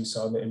easier, as you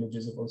saw the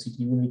images of OCT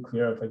really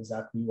clear of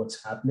exactly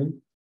what's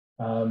happening.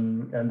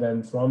 And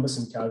then thrombus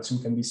and calcium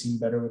can be seen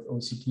better with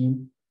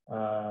OCT,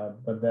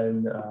 but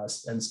then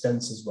and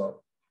stents as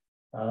well,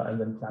 and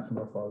then plaque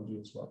morphology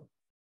as well.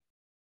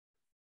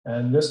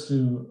 And just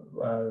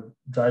to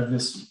drive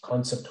this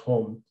concept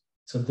home,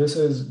 so this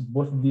is,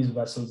 both of these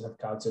vessels have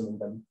calcium in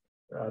them.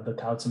 The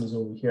calcium is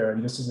over here,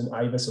 and this is an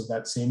IVUS of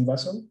that same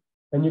vessel.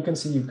 And you can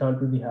see you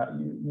can't really have,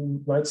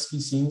 you might be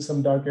seeing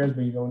some dark areas,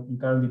 but you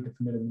can't really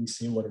definitively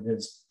see what it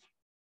is.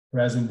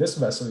 Whereas in this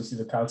vessel, you see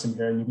the calcium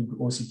here, and you can do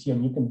OCT,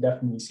 and you can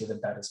definitely see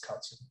that that is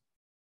calcium.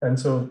 And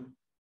so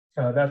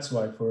that's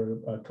why for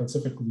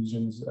calcific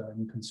lesions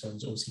and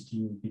concerns,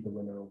 OCT would be the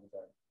winner over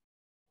there.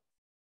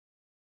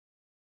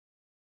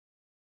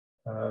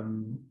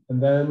 And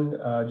then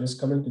just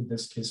coming to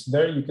this case,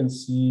 there you can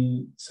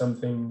see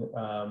something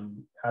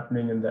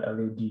happening in the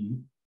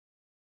LAD,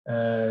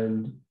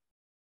 and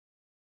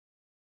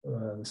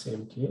the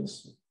same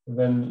case. And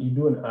then you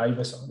do an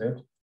IVUS on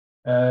it,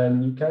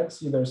 and you can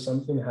see there's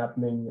something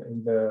happening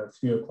in the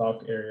 3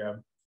 o'clock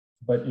area,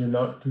 but you're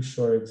not too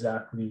sure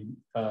exactly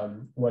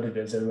what it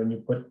is. And when you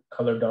put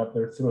color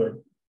Doppler through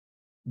it,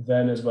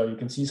 then as well, you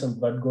can see some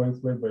blood going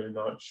through it, but you're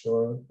not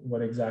sure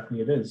what exactly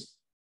it is,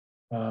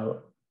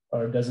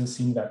 or it doesn't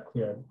seem that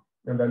clear.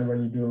 And then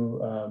when you do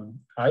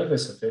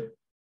IVUS of it,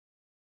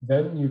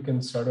 then you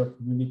can sort of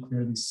really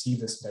clearly see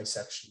this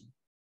dissection,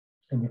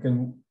 and you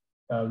can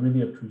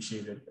really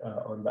appreciate it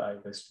on the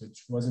IVUS,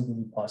 which wasn't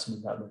really possible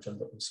that much on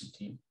the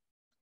OCT.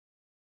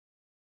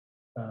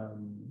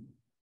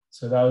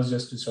 So that was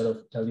just to sort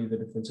of tell you the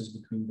differences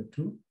between the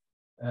two.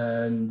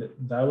 And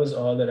that was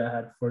all that I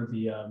had for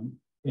the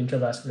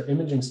intravascular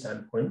imaging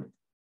standpoint.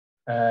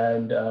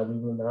 And we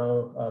will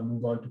now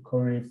move on to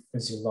coronary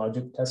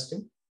physiologic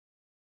testing.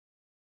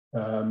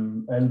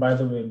 And by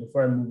the way,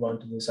 before I move on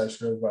to this, I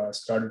should have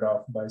started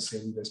off by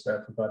saying this, but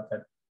I forgot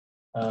that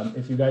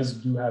if you guys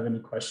do have any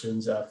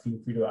questions, feel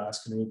free to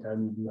ask at any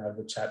time. You do have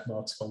the chat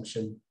box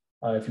function.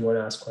 If you want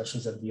to ask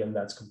questions at the end,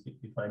 that's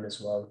completely fine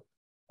as well.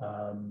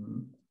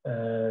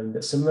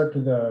 And similar to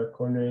the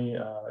coronary,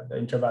 the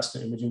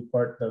intravascular imaging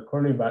part, the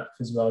coronary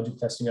physiologic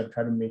testing, I've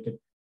tried to make it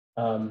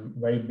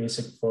very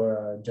basic for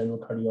a general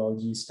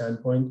cardiology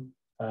standpoint,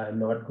 and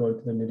not go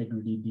into the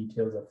nitty-gritty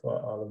details of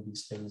all of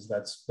these things.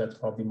 That's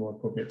probably more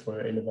appropriate for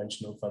an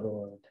interventional fellow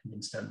or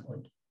attending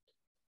standpoint.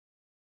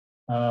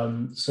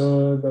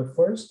 So the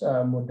first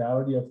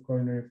modality of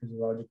coronary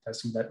physiologic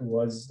testing that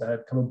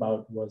had come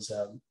about was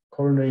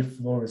coronary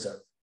flow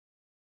reserve.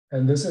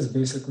 And this is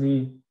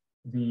basically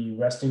the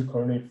resting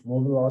coronary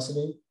flow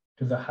velocity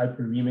to the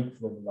hyperemic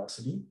flow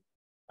velocity.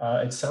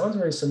 It sounds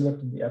very similar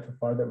to the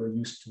FFR that we're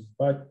used to,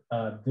 but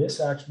this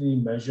actually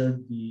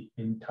measured the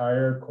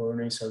entire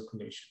coronary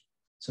circulation.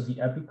 So the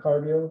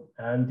epicardial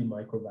and the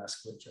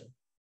microvasculature.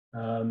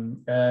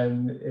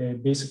 And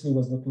it basically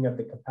was looking at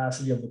the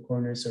capacity of the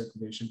coronary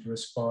circulation to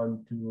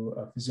respond to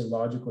a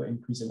physiological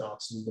increase in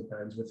oxygen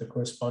demands with a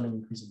corresponding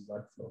increase in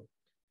blood flow.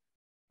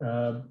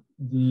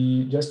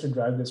 Just to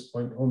drive this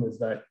point home is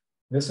that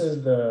this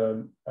is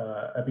the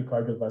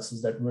epicardial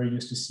vessels that we're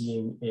used to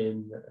seeing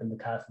in the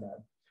cath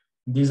lab.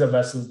 These are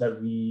vessels that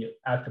we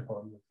act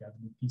upon. If you have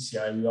the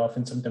PCI, we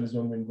often sometimes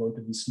don't even go into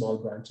these small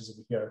branches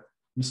over here.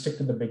 We stick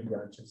to the big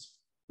branches,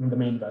 the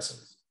main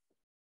vessels.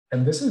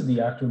 And this is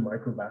the actual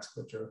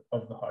microvasculature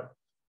of the heart.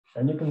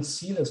 And you can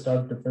see the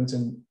stark difference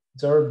in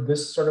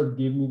this sort of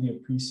gave me the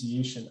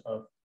appreciation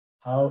of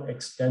how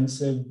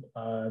extensive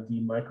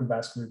the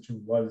microvasculature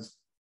was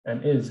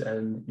and is,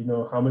 and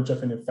how much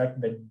of an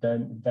effect that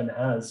then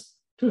has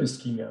to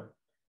ischemia.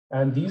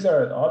 And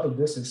all of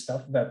this is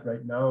stuff that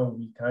right now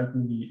we can't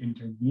really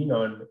intervene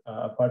on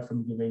apart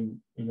from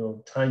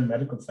trying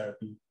medical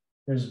therapy.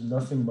 There's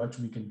nothing much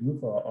we can do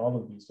for all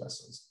of these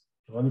vessels.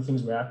 The only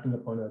things we're acting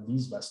upon are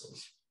these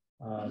vessels.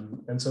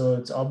 And so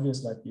it's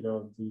obvious that, if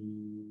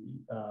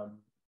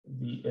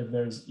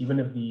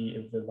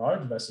the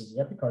large vessels,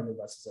 the epicardial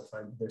vessels are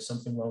fine, there's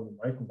something wrong with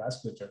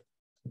microvasculature,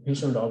 the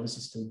patient would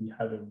obviously still be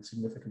having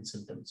significant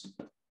symptoms.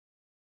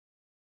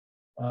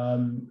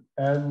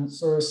 And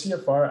so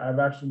CFR, I've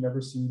actually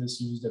never seen this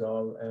used at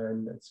all,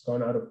 and it's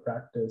gone out of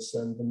practice.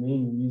 And the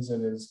main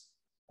reason is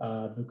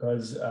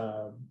because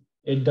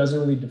it doesn't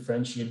really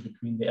differentiate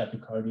between the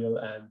epicardial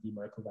and the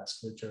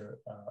microvasculature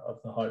of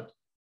the heart.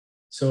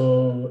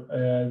 So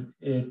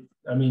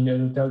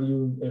it'll tell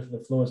you if the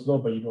flow is low,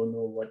 but you don't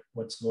know what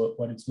it's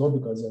low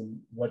because and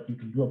what you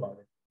can do about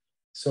it.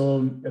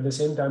 So at the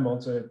same time,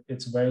 also,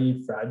 it's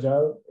very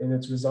fragile in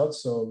its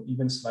results. So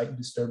even slight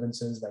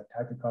disturbances like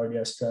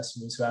tachycardia, stress,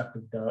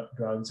 vasoactive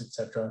drugs,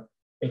 etc.,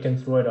 it can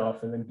throw it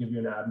off and then give you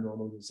an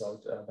abnormal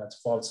result that's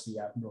falsely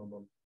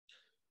abnormal.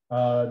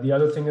 The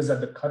other thing is that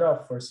the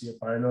cutoff for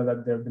CFR, I know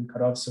that there have been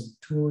cutoffs of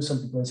 2,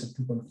 some people have said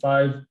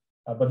 2.5,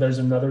 but there's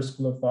another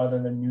school of thought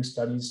and then new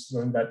studies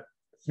showing that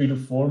 3 to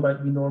 4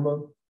 might be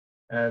normal.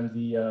 And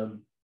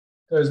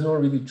there's no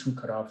really true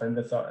cutoff, and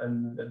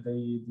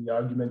the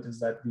argument is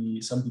that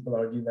some people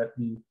argue that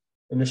the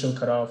initial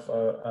cutoff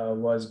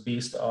was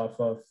based off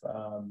of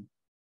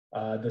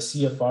the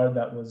CFR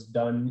that was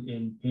done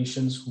in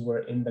patients who were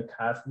in the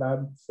cath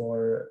lab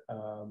for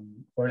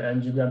an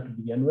angiogram to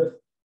begin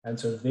with, and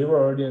so if they were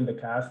already in the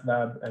cath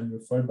lab and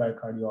referred by a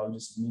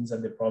cardiologist, it means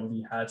that they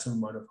probably had some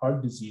amount of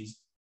heart disease,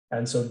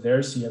 and so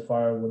their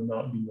CFR would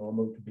not be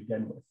normal to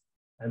begin with,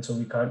 and so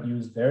we can't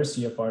use their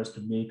CFRs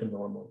to make a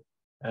normal.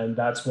 And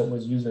that's what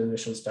was used in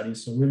initial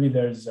studies. So really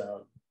there's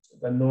a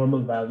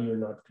normal value you're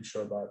not too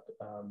sure about.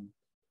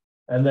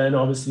 And then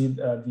obviously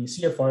the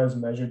CFR is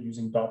measured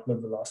using Doppler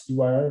velocity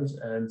wires.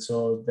 And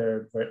so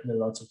there are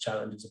lots of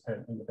challenges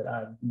apparently with it.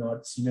 I've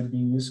not seen it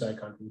being used, so I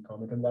can't really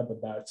comment on that,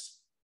 but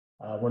that's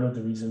one of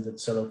the reasons it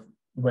sort of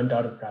went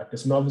out of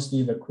practice. And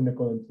obviously the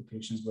clinical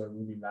implications were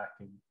really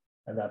lacking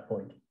at that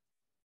point.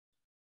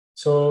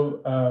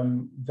 So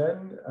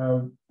then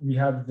we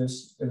have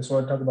this, and so I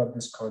want to talk about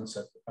this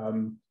concept.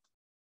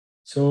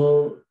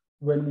 So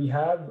when we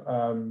have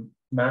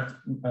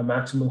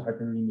maximal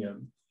hyperemia,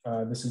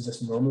 this is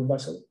just a normal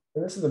vessel,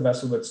 and this is a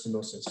vessel with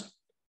stenosis.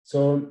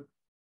 So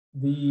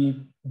the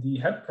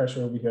head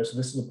pressure over here, so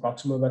this is the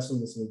proximal vessel,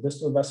 this is the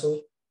distal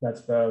vessel,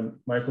 that's the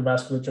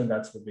microvasculature, and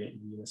that's the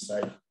venous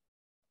side.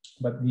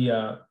 But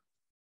the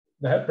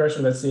head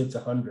pressure, let's say it's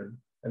 100,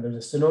 and there's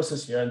a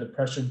stenosis here, and the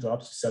pressure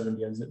drops to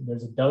 70, and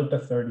there's a delta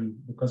 30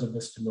 because of the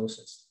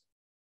stenosis.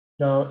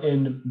 Now,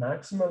 in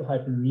maximal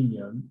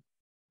hyperemia,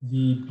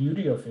 the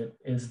beauty of it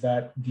is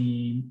that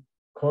the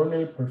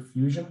coronary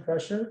perfusion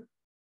pressure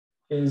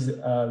is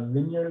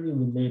linearly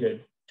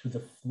related to the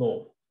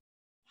flow.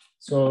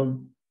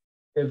 So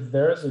if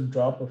there's a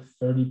drop of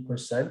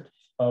 30%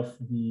 of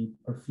the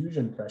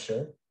perfusion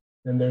pressure,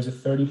 then there's a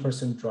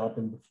 30% drop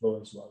in the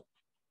flow as well.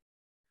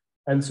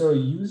 And so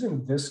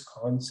using this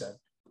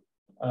concept,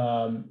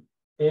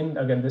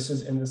 again, this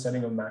is in the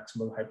setting of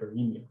maximal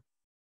hyperemia.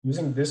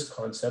 Using this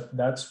concept,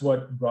 that's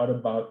what brought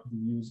about the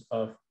use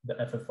of the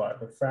FFR,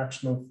 the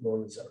fractional flow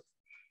reserve.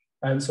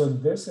 And so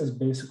this is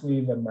basically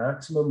the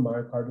maximum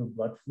myocardial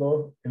blood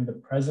flow in the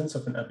presence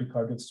of an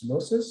epicardial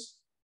stenosis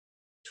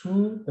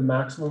to the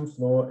maximum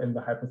flow in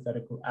the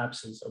hypothetical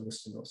absence of the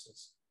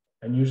stenosis.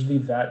 And usually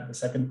the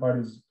second part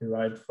is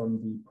derived from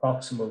the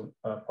proximal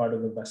part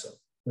of the vessel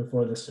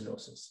before the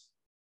stenosis.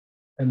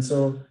 And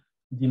so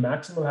the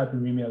maximal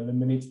hyperemia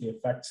eliminates the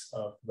effects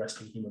of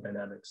resting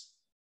hemodynamics.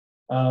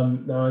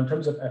 Now, in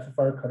terms of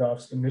FFR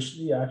cutoffs,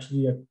 initially,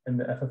 actually, an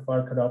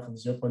FFR cutoff of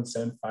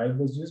 0.75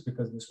 was used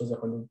because this was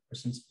 100%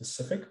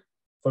 specific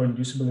for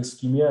inducible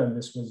ischemia, and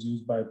this was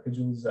used by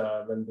Pidgeons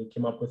when they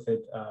came up with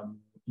it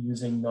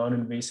using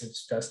non-invasive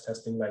stress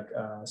testing like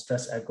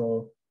stress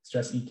echo,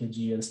 stress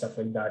EKG, and stuff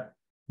like that.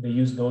 They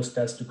used those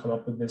tests to come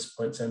up with this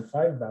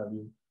 0.75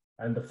 value,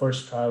 and the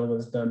first trial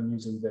was done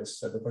using this,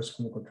 the first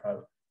clinical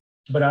trial.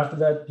 But after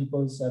that,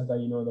 people said that,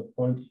 the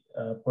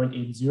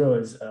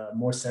 0.80 is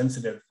more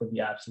sensitive for the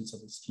absence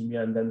of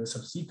ischemia. And then the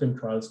subsequent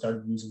trials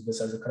started using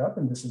this as a cutoff.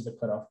 And this is the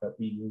cutoff that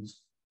we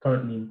use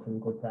currently in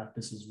clinical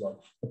practice as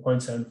well. The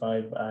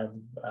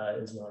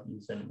 0.75 is not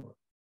used anymore.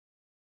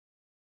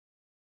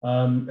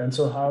 And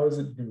so how is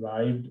it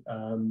derived?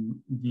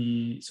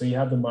 So you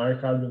have the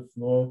myocardial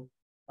flow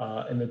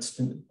in its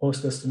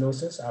post the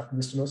stenosis, after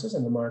the stenosis,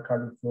 and the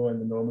myocardial flow in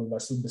the normal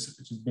vessel,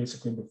 which is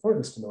basically before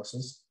the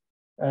stenosis.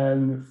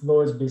 And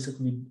flow is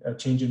basically a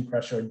change in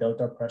pressure,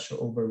 delta pressure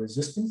over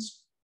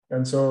resistance.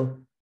 And so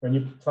when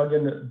you plug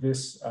in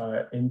this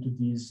into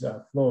these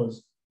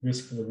flows,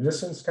 basically the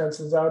resistance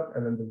cancels out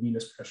and then the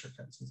venous pressure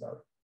cancels out.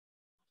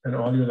 And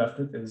all you're left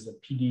with is the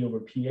PD over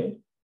PA,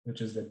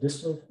 which is the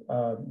distal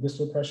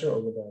pressure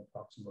over the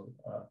proximal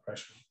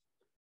pressure.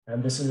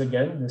 And this is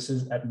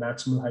at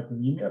maximal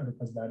hyperemia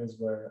because that is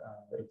where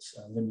it's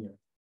linear.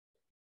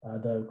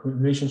 The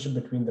relationship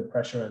between the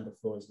pressure and the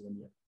flow is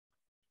linear.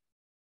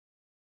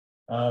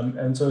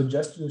 And so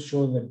just to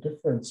show the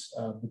difference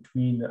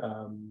between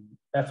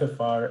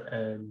FFR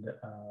and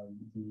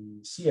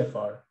the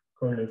CFR,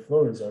 coronary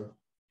flow reserve,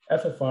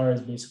 FFR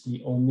is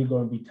basically only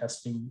going to be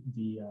testing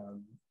the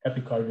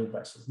epicardial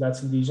vessels.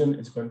 That's a lesion.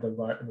 It's going to,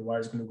 the wire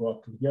is going to go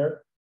up to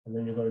here, and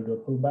then you're going to do a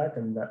pullback,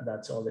 and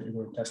that's all that you're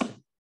going to test.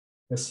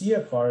 The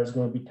CFR is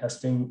going to be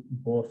testing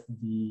both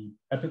the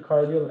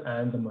epicardial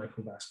and the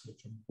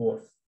microvasculature,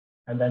 both.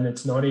 And then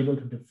it's not able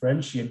to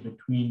differentiate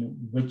between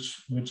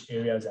which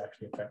area is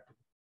actually affected.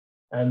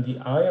 And the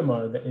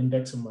IMR, the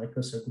index of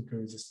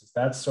microcirculatory resistance,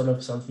 that's sort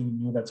of something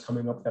new that's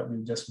coming up that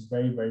we'll just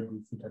very, very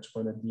briefly touch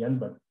upon at the end,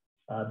 but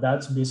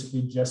that's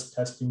basically just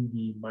testing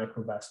the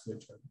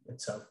microvasculature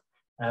itself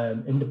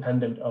and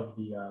independent of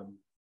the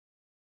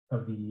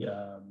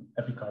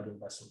epicardial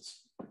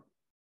vessels.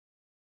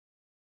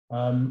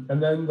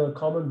 And then the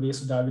common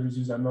vasodilators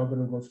used, I'm not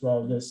going to go through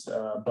all this,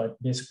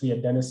 but basically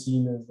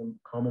adenosine is the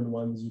common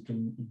ones. You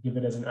can give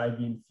it as an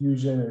IV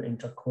infusion, an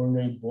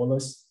intracoronary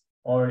bolus,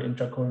 or an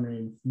intracoronary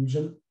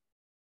infusion.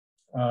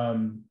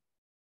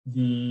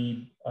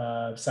 The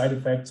side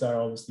effects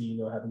are obviously,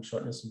 having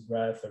shortness of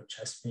breath or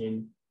chest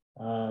pain.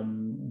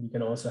 You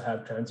can also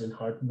have transient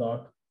heart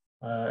block,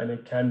 and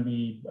it can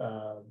be,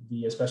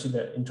 especially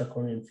the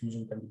intracoronary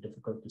infusion can be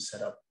difficult to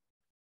set up.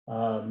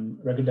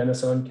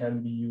 Regadenoson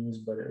can be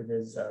used, but it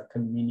is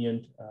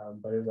convenient,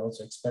 but it's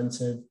also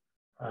expensive.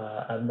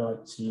 I've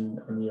not seen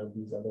any of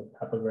these other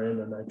papaverine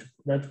or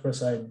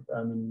nitroprusside.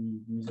 I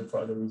mean, we use it for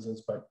other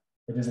reasons, but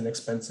it is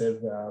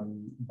inexpensive,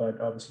 but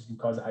obviously it can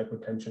cause a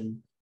hypertension.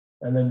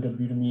 And then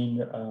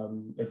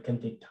dobutamine, it can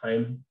take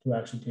time to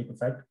actually take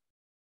effect.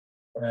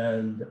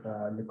 And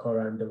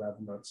Nicora and Dilav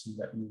have not seen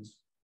that used.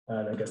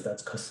 And I guess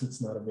that's because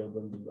it's not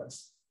available in the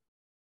US.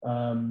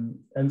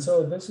 And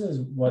so this is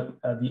what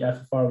the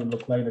FFR would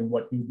look like and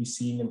what you'll be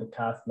seeing in the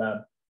cath lab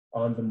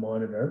on the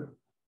monitor.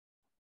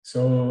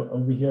 So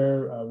over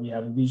here, we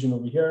have a lesion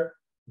over here.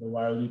 The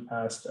wire will be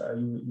passed,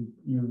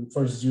 you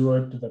first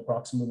zero it to the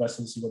proximal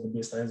vessel, see what the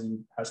baseline is, and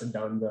you pass it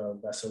down the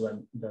vessel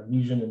and the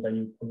lesion, and then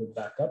you pull it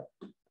back up.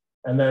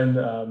 And then,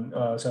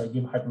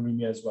 give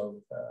hyperemia as well,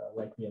 with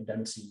likely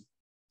adenosine.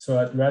 So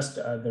at rest,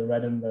 the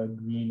red and the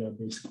green are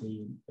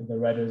basically, the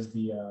red is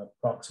the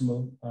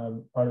proximal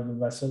part of the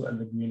vessel, and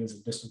the green is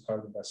the distal part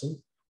of the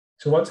vessel.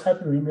 So once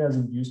hyperemia is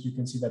induced, you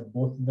can see that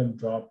both of them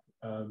drop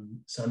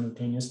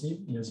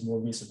simultaneously. There's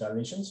more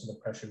vasodilation, so the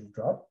pressure will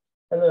drop.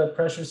 And the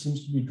pressure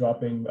seems to be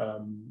dropping,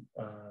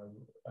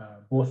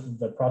 both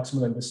the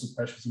proximal and distal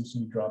pressure seems to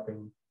be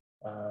dropping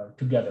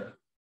together.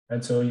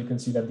 And so you can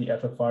see that the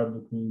FFR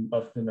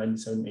of the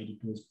 97 and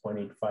 82 is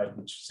 0.85,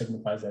 which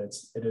signifies that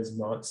it is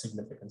not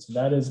significant. So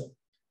that is,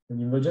 when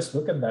you just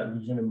look at that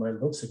lesion, it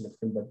might look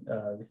significant, but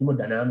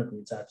hemodynamically,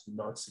 it's actually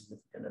not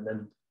significant. And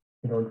then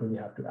you don't really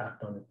have to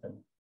act on it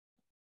then.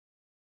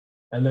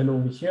 And then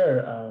over here,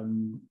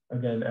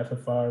 again,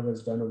 FFR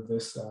was done of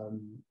this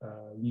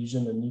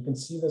lesion, and you can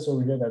see this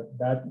over here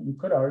that you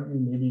could argue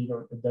maybe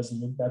it doesn't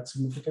look that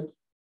significant.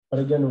 But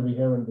again, over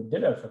here, when we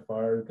did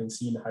FFR, you can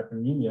see in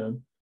hyperemia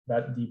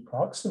that the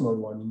proximal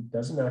one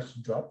doesn't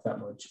actually drop that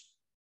much,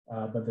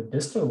 but the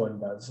distal one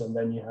does. And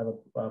then you have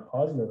a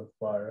positive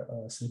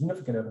FFR, a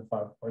significant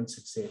FFR of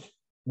 0.68.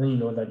 Then you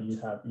know that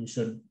you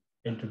should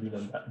intervene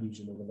on that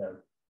lesion over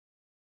there.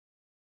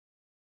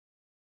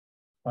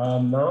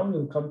 Now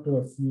we'll come to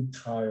a few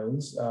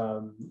trials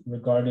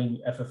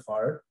regarding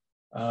FFR.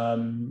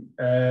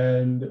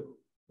 And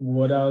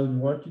what I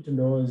want you to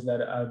know is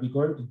that I'll be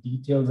going into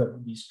details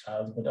of these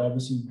trials, but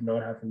obviously you do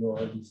not have to know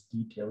all these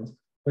details.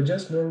 But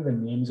just knowing the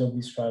names of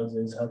these trials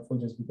is helpful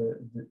just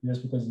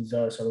because these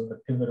are sort of the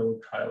pivotal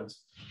trials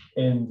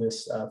in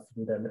this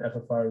field, and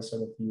FFR is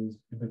sort of used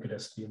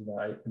ubiquitously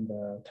in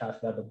the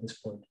cath lab at this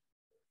point.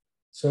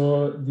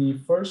 So the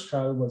first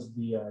trial was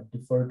the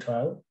deferred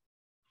trial.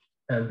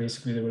 And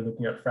basically they were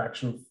looking at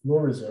fractional flow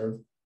reserve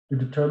to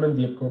determine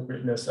the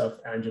appropriateness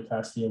of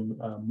angioplasty and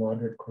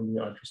moderate coronary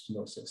artery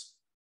stenosis.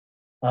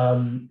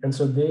 And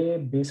so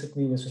this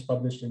was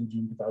published in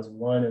June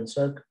 2001 in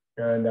Circ,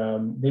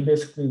 and they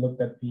basically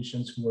looked at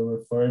patients who were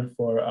referred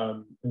for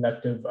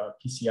elective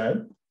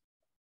PCI,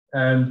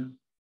 and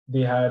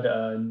they had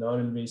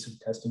non-invasive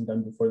testing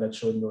done before that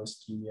showed no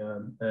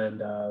ischemia, and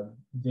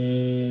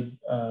they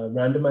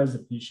randomized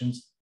the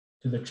patients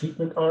to the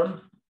treatment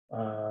arm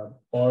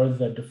or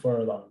the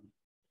deferral arm.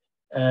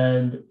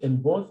 And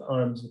in both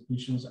arms, the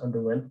patients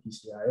underwent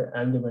PCI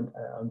and they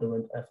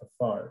underwent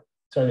FFR.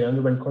 Sorry, they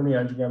underwent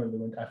coronary angiogram and they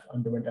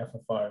underwent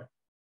FFR.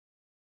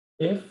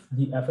 If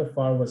the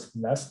FFR was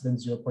less than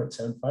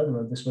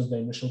 0.75, this was the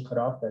initial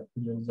cutoff that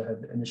Williams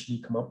had initially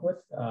come up with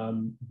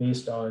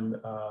based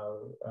on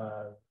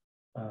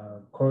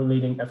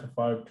correlating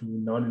FFR to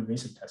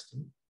non-invasive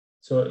testing.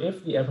 So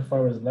if the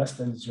FFR was less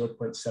than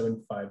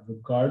 0.75,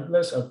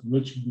 regardless of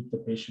which group the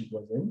patient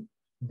was in,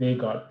 they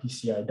got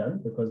PCI done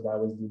because that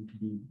was deemed to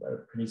be a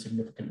pretty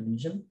significant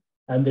lesion.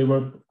 And they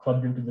were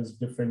clubbed into this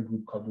different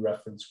group called the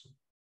reference group.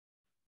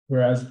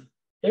 Whereas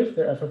if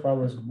their FFR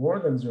was more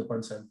than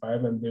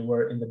 0.75 and they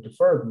were in the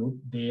defer group,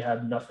 they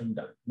had nothing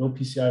done. No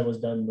PCI was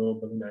done, no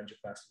balloon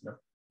angioplasty,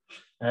 nothing.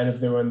 And if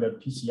they were in the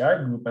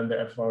PCI group and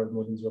their FFR was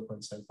more than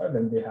 0.75,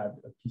 then they had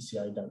a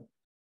PCI done.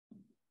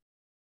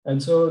 And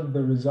so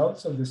the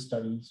results of this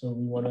study, so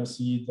we want to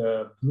see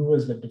the blue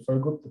is the defer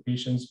group, the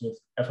patients with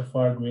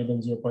FFR greater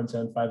than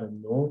 0.75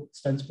 and no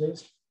stents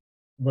placed,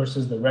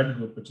 versus the red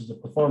group, which is the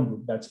perform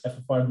group, that's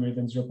FFR greater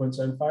than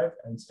 0.75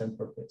 and stent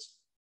per placed.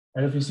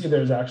 And if you see,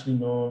 there's actually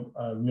no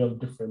real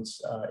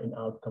difference in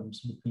outcomes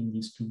between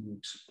these two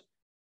groups.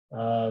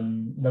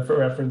 The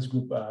reference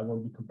group, I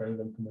won't be comparing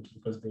them too much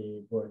because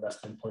they were less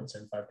than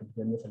 0.75 to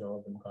begin with, and all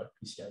of them got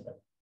PCI done.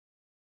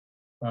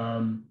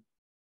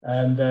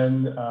 And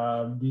then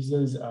these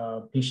is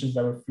patients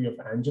that were free of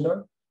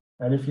angina.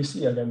 And if you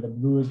see, again, the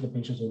blue is the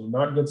patients who did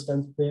not get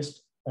stents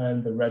placed,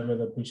 and the red were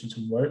the patients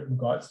who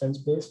got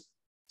stents placed.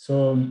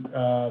 So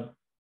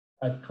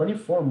at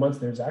 24 months,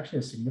 there's actually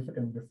a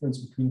significant difference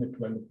between the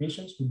two, and the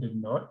patients who did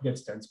not get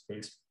stents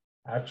placed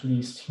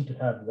actually seem to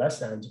have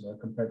less angina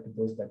compared to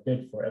those that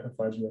did for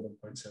FFRs greater than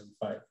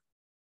 0.75.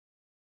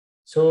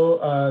 So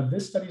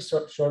this study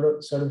sort of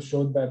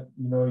showed that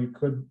you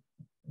could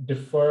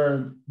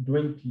defer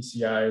doing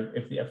PCI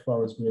if the FFR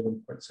was greater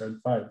than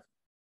 0.75.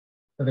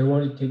 But they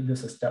wanted to take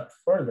this a step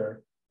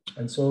further.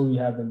 And so we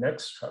have the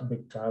next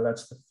big trial,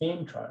 that's the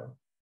FAME trial.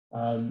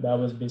 That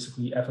was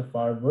basically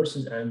FFR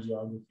versus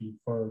angiography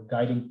for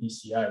guiding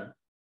PCI.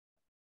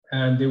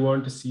 And they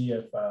wanted to see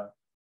if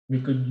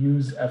we could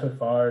use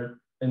FFR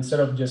instead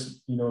of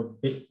just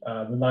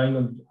relying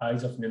on the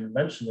eyes of an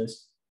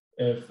interventionist,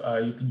 if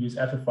you could use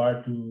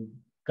FFR to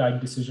guide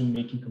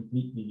decision-making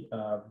completely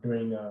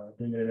during an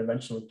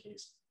interventional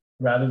case,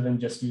 rather than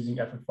just using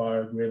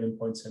FFR greater than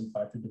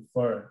 0.75 to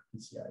defer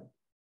PCI.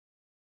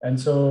 And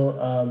so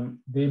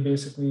they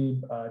basically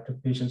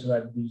took patients who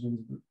had lesions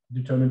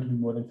determined to be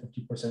more than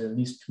 50%, at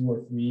least 2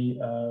 or 3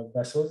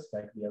 vessels,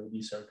 like the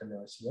LD, circ, and the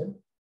RCN.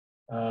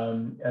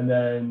 And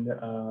then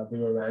they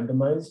were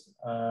randomized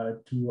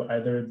to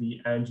either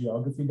the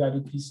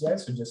angiography-guided PCI,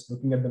 so just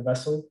looking at the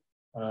vessel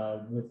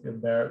with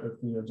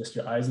just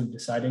your eyes and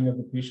deciding if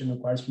the patient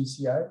requires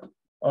PCI,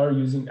 or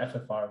using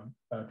FFR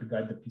to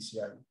guide the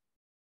PCI.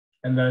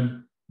 And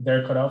then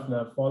their cutoff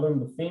now following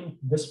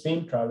this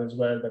FAME trial is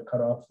where the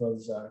cutoff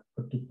was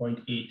put to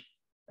 0.8,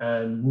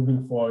 and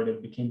moving forward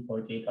it became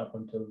 0.8 up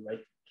until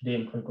like today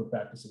in clinical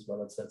practice as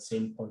well. It's that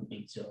same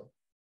 0.80.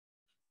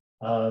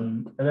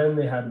 And then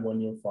they had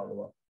 1-year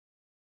follow-up.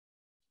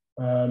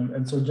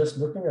 And so just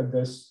looking at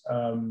this,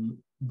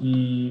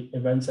 the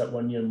events at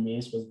 1 year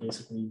MACE was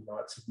basically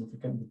not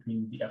significant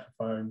between the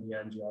FFR and the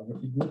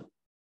angiography group.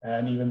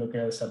 And even looking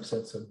at the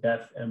subsets of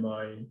death,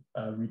 MI,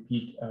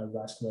 repeat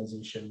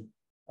vascularization,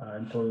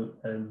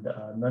 and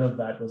none of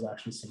that was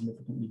actually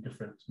significantly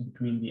different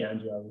between the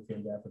angiography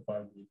and the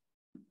FFR group.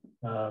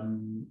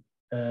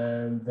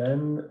 And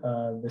then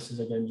this is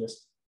again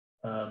just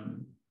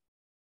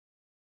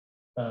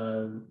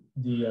the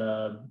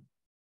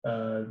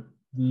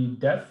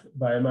death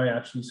by MI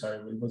actually, sorry,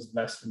 it was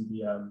less in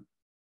the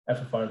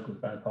FFR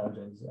group. I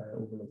apologize, I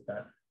overlooked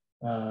that.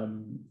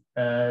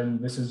 And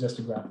this is just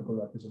a graphical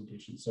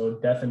representation. So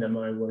death and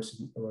MI were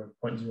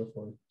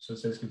 0.04, so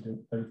statistically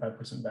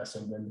 35% less,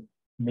 and then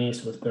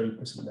MACE was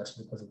 30% less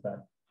because of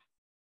that.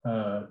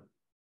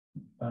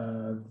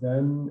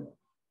 Then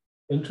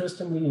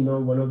interestingly,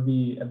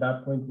 at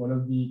that point, one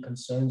of the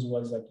concerns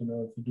was that,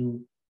 if you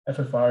do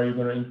FFR, you're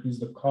going to increase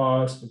the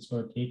cost, it's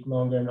going to take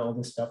longer and all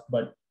this stuff,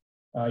 but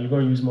you're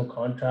going to use more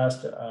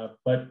contrast.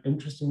 But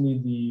interestingly,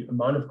 the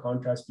amount of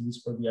contrast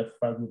used for the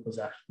FFR group was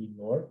actually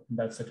lower, and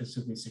that's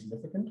statistically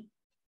significant.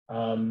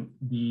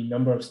 the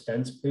number of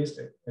stents placed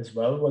as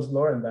well was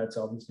lower, and that's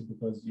obviously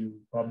because you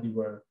probably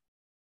were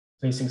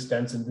placing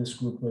stents in this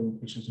group when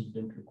patients who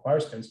didn't require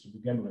stents to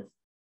begin with.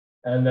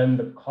 And then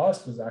the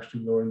cost was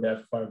actually lower in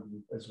the FFR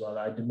group as well.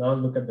 I did not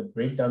look at the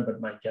breakdown, but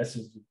my guess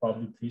is you're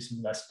probably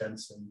placing less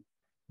stents, and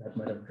that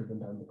might have driven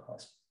down the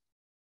cost.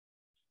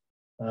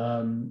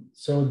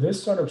 So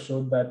this sort of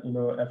showed that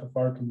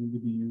FFR can really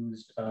be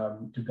used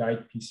to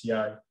guide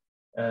PCI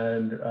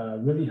and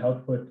really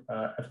help put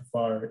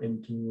FFR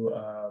into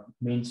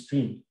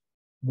mainstream.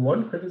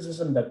 One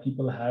criticism that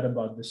people had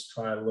about this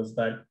trial was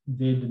that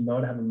they did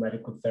not have a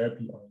medical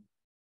therapy on.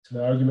 So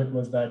the argument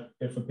was that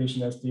if a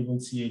patient has stable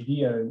CAD,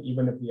 and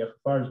even if the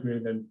FFR is greater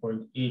than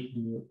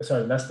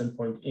 0.8, less than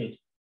 0.8,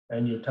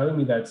 and you're telling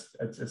me that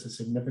it's a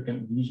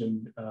significant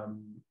lesion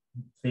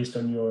based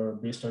on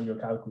your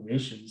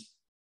calculations,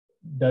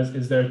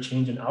 is there a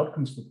change in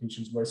outcomes for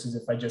patients versus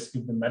if I just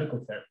give them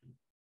medical therapy?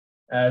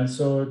 And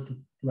so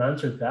to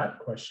answer that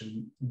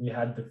question, they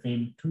had the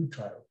FAME2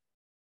 trial.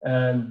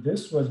 And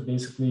this was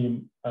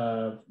basically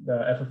the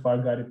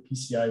FFR-guided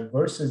PCI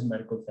versus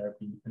medical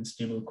therapy in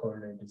stable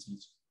coronary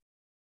disease.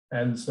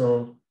 And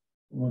so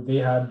they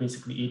had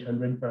basically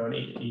around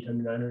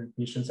 800, 900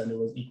 patients, and it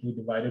was equally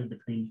divided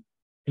between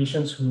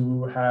patients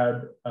who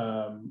had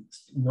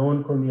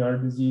known coronary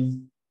artery disease.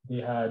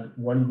 They had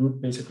one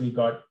group basically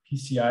got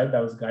PCI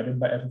that was guided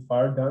by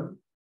FFR done,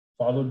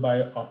 followed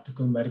by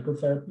optical medical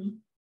therapy.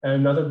 And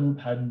another group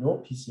had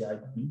no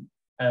PCI done,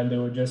 and they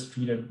were just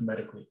treated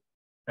medically.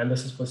 And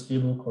this is for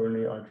stable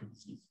coronary artery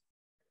disease.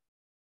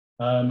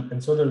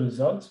 And so the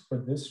results for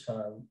this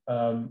trial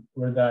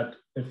were that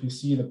if you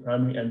see the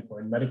primary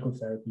endpoint, medical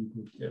therapy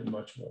group did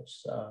much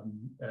worse.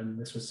 And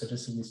this was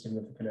statistically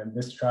significant. And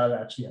this trial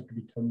actually had to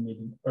be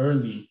terminated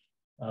early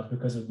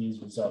because of these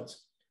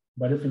results.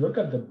 But if you look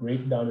at the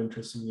breakdown,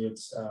 interestingly,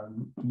 it's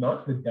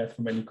not the death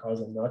from any cause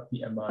and not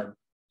the MI,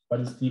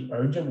 but it's the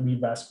urgent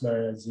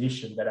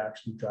revascularization that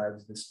actually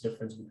drives this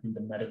difference between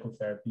the medical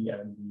therapy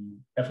and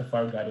the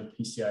FFR-guided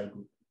PCI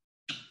group.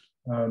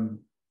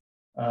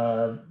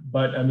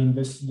 But I mean,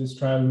 this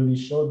trial really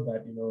showed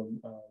that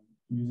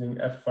using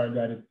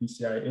FFR-guided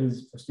PCI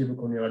is for stable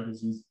coronary artery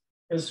disease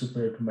is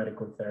superior to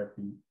medical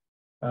therapy,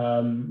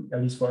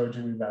 at least for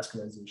urgent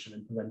revascularization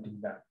and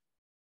preventing that.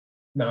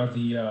 Now,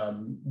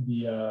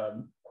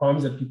 the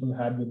qualms that people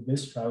had with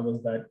this trial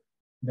was that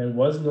there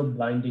was no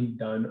blinding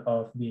done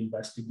of the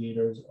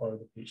investigators or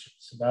the patients.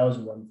 So that was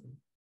one thing.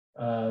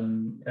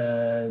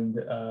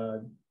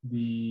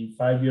 The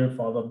 5-year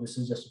follow-up, this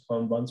is just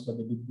 12 months, but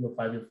they did do a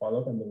 5-year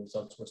follow-up and the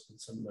results were still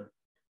similar.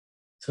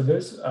 So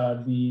these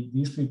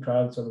 3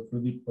 trials sort of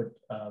really put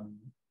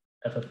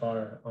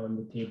FFR on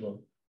the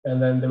table.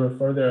 And then there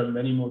were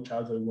many more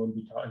trials that we won't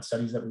be and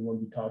studies that we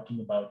won't be talking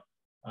about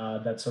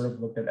that sort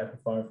of looked at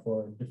FFR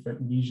for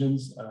different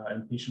lesions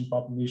and patient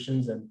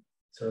populations, and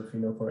sort of,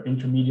 for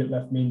intermediate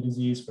left main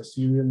disease, for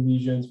serial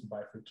lesions, for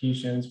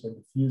bifurcations, for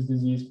diffuse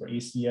disease, for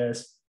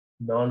ACS,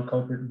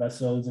 non-culprit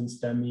vessels in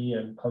STEMI,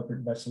 and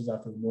culprit vessels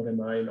after remote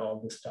MI, and all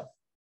this stuff.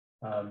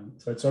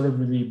 So it sort of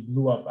really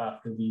blew up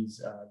after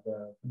these,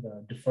 the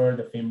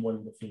FAME1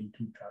 and the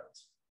FAME2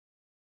 trials.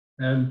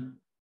 And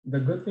the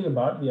good thing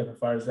about the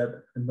FFR is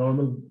that the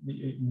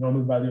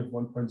normal value of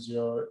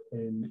 1.0,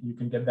 you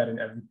can get that in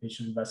every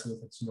patient vessel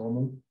if it's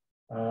normal.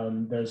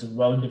 There's a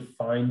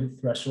well-defined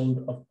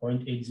threshold of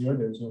 0.80.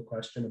 There's no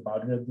question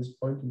about it at this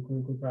point in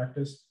clinical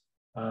practice.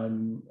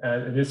 And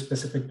it is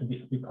specific to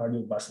the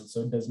epicardial vessel.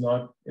 So it does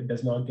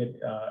not get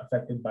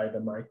affected by the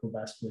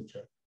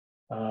microvasculature.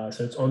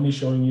 So it's only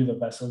showing you the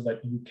vessel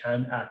that you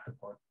can act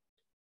upon.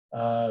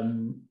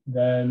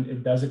 Then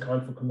it does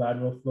account for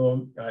collateral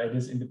flow. It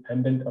is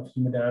independent of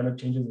hemodynamic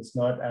changes. It's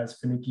not as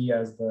finicky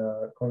as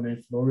the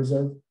coronary flow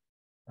reserve.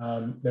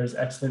 There's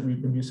excellent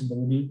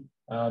reproducibility,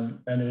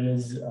 and it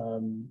is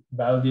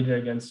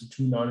validated against a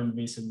true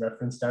non-invasive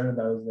reference standard.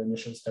 That was the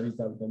initial studies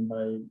that were done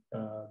by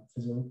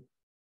Physiologic.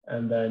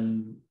 And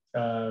then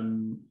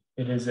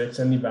it is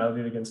externally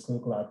validated against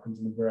clinical outcomes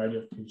in a variety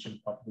of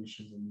patient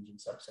populations and region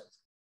subsets.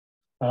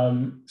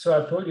 So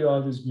I've told you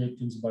all these great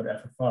things about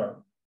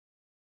FFR.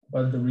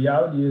 But the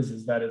reality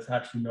is that it's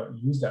actually not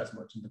used as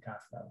much in the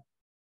cath lab.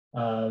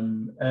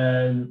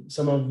 And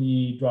some of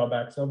the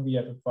drawbacks of the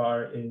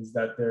FFR is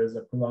that there's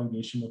a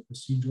prolongation of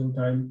procedural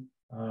time.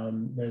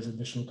 There's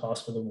additional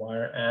cost for the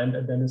wire and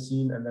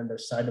adenosine, and then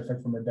there's side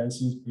effect from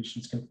adenosine.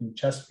 Patients can feel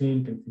chest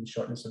pain, can feel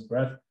shortness of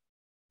breath.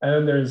 And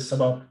then there's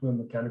suboptimal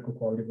mechanical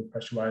quality of the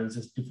pressure wire. It's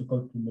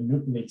difficult to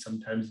manipulate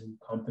sometimes in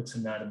complex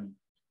anatomy,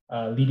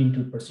 leading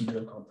to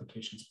procedural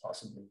complications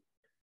possibly.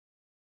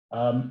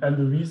 And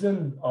the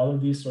reason all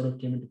of these sort of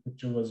came into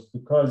picture was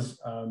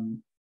because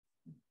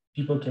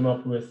people came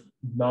up with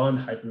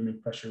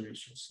non-hyperemic pressure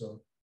ratios.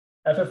 So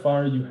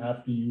FFR, you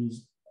have to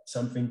use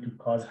something to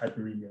cause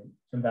hyperemia,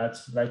 and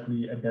that's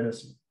likely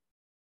adenosine.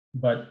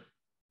 But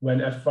when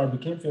FFR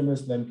became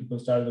famous, then people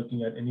started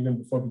looking at, and even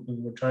before, people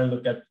were trying to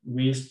look at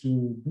ways to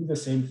do the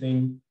same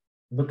thing,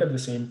 look at the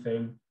same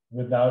thing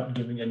without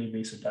giving any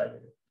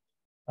vasodilator.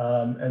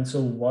 And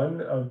so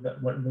one of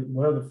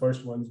the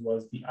first ones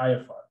was the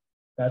IFR.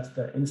 That's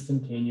the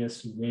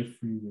instantaneous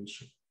wave-free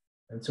ratio.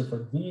 And so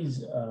for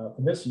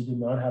this, you do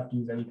not have to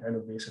use any kind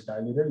of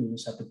vasodilator. You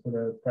just have to put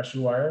a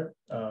pressure wire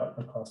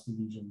across the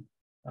lesion,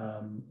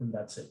 and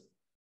that's it.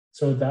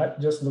 So that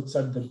just looks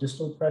at the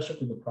distal pressure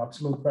to the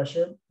proximal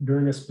pressure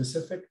during a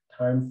specific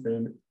time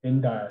frame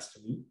in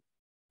diastole,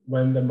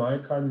 when the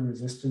myocardial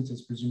resistance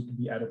is presumed to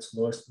be at its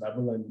lowest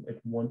level and it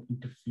won't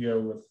interfere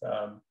with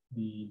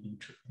the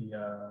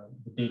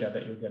data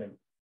that you're getting.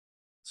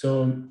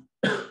 So,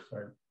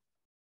 sorry.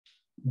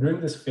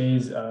 During this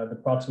phase,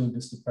 the proximal and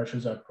distal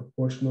pressures are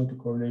proportional to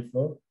coronary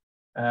flow,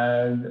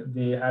 and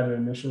they had an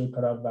initial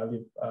cutoff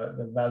value,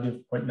 the value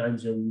of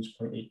 0.90 used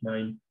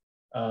 0.89,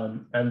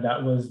 and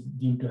that was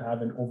deemed to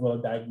have an overall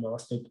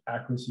diagnostic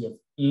accuracy of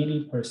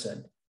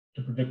 80%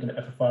 to predict an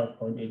FFR of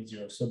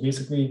 0.80. So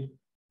basically,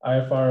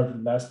 IFR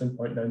of less than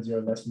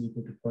 0.90, less than or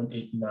equal to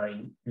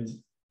 0.89 is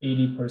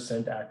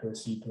 80%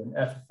 accuracy to an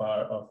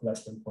FFR of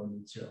less than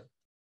 0.80.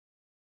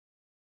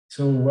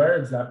 So where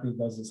exactly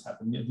does this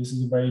happen? This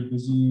is a very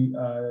busy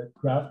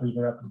graph. We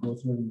don't have to go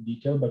through it in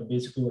detail, but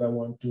basically what I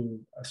want to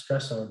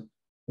stress on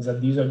is that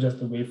these are just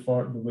the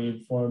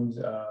waveforms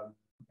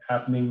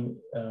happening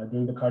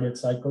during the cardiac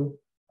cycle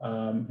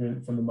from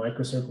the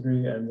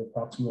microcircuitry and the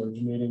proximal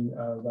originating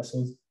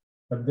vessels.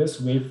 But this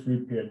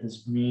wave-free period, this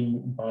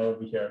green bar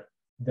over here,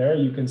 there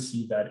you can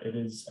see that it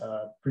is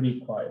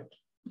pretty quiet.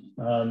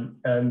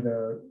 And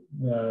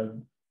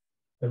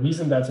the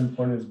reason that's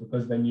important is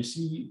because then you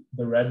see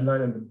the red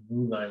line and the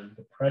blue line,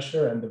 the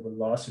pressure and the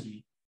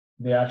velocity,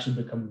 they actually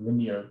become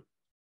linear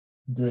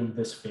during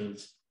this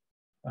phase,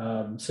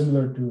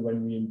 similar to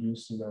when we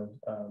induce,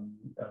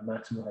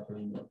 maximal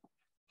hyperemia.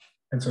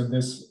 And so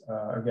this,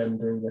 again,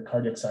 during the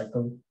cardiac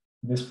cycle,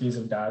 this phase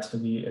of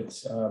diastole,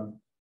 it's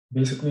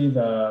basically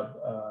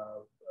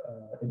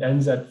it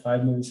ends at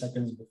 5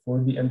 milliseconds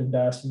before the end of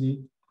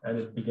diastole, and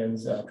it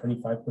begins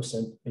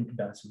 25% into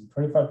diastole.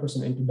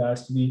 25% into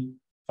diastole,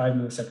 5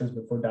 milliseconds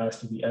before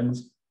diastole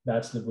ends,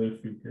 that's the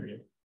wave-free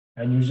period.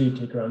 And usually you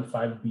take around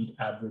 5 beat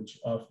average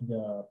of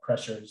the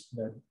pressures,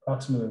 the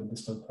proximal and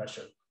distal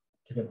pressure,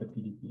 to get the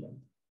PDPM.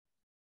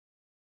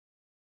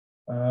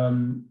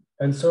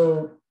 And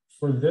so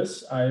for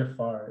this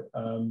IFR,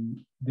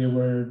 there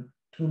were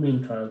 2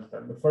 main trials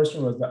done. The first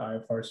one was the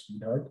IFR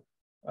Sweetheart,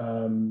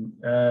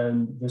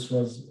 and this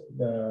was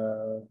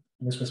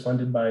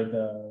funded by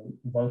the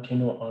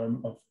Volcano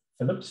arm of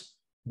Philips.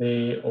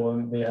 They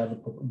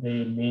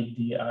made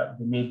the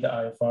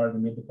IFR, they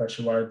made the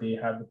pressure wire, they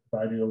have the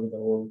proprietary over the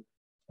whole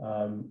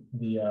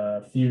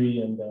the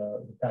theory and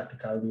the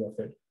practicality of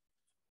it.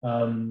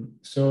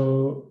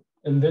 So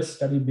in this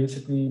study,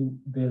 basically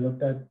they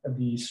looked at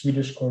the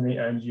Swedish coronary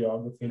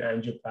angiography and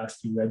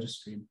angioplasty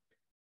registry,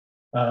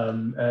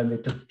 and they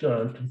took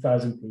around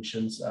 2,000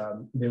 patients.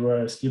 They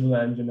were stable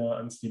angina,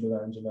 unstable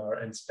angina,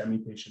 and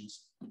STEMI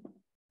patients,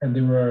 and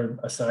they were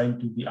assigned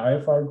to the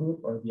IFR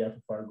group or the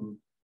FFR group.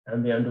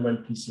 And they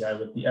underwent PCI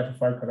with the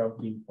FFR cutoff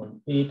being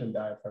 0.8 and the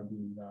IFR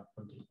being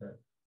 0.89.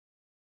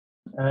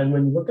 And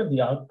when you look at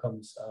the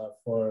outcomes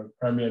for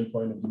primary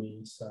endpoint of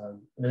MACE,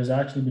 there's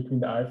actually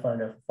between the IFR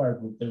and FFR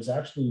group, there's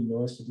actually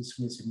no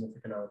statistically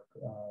significant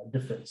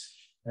difference.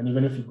 And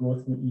even if you go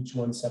through each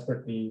one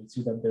separately, you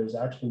see that there's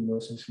actually no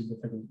statistically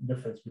significant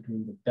difference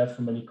between the death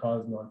from any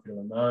cause,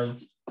 non-fatal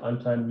MI,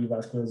 unplanned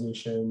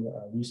revascularization,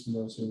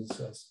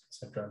 restenosis,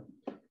 etc.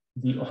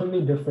 The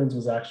only difference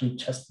was actually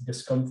chest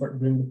discomfort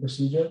during the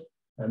procedure,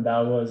 and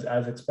that was,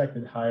 as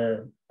expected,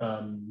 higher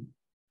in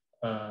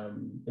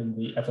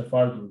the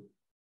FFR group,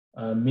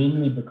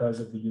 mainly because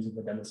of the use of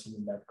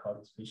adenosine that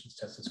causes patients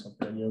chest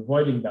discomfort, and you're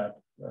avoiding that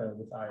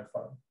with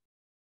IFR.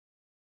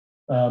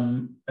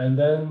 And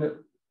then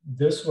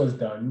this was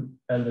done,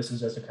 and this is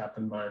just a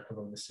Kaplan-Meier curve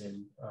of the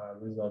same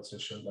results to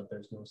show that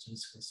there's no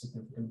statistically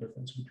significant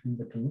difference between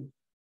the two.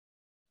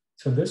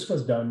 So this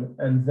was done,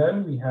 and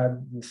then we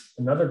had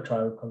another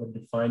trial called the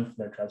Defined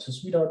Flare trial. So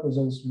Sweetheart was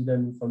in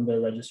Sweden from their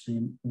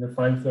registry. The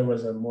Defined Flare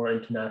was a more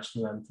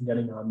international, I'm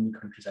forgetting how many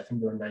countries. I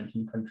think there were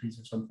 19 countries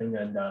or something,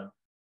 and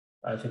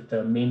I think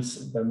the main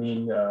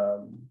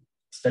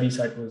study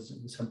site was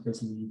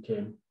someplace in the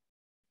UK.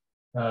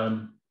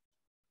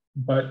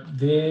 But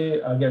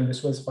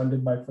this was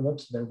funded by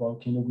Philips, their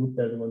Volcano group.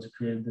 They're the ones who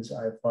created this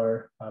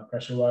IFR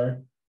pressure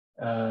wire.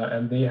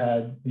 And they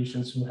had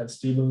patients who had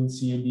stable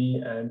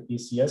CAD and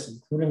ACS,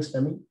 including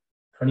STEMI,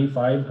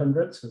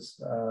 2,500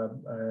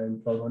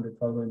 and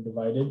 1,200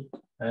 divided.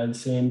 And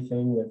same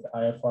thing with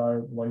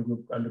IFR, one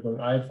group undergoing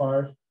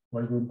IFR,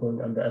 one group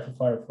going under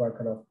FFR, FFR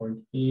cutoff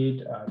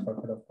 0.8, IFR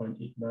cutoff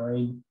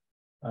 0.89.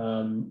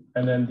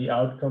 And then the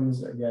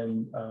outcomes,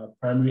 again,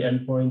 primary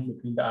endpoint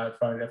between the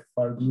IFR and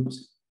FFR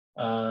groups,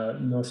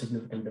 no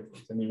significant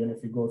difference. And even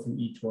if you go through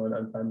each one,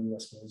 unplanned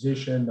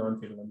revascularization,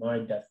 non-fatal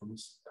MI, death from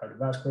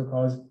cardiovascular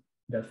cause,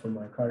 death from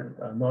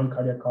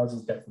non-cardiac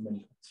causes, death from any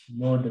cause.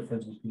 No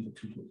difference between the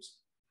two groups.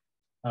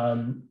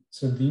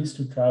 So these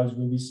two trials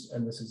really,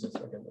 and this is just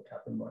again the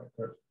Kaplan-Meier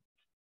curve.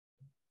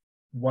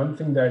 One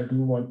thing that I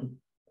do want to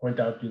point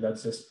out to you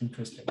that's just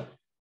interesting.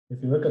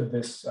 If you look at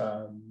this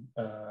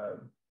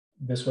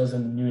This was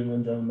in New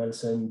England Journal of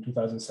Medicine,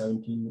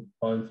 2017,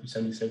 volume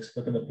 376.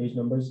 Look at the page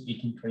numbers,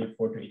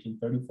 1824 to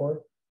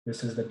 1834.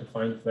 This is the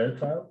defined flare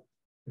trial.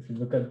 If you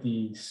look at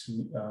the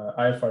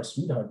IFR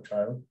Sweetheart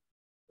trial,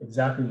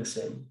 exactly the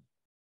same,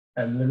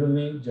 and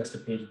literally just a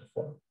page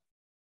before.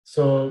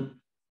 So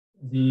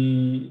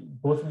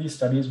both of these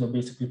studies were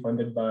basically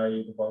funded by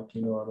the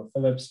Volcano arm of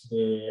Philips.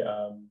 They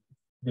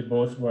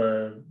both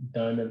were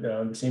done at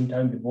around the same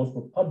time. They both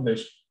were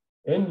published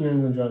in New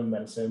England Journal of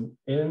Medicine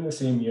in the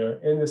same year,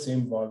 in the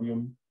same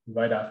volume,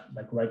 right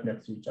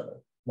next to each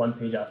other, one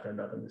page after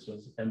another. This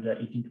was ended at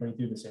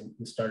 1823.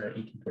 This started at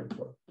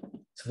 1824.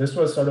 So this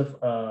was sort of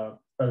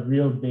a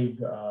real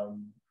big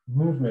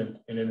movement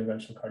in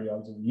interventional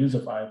cardiology, the use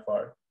of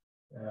IFR.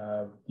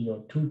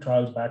 Two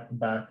trials back to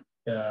back,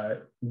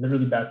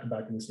 literally back to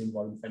back in the same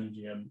volume of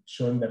NEJM,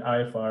 showing that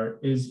IFR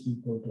is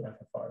equal to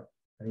FFR,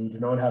 and you do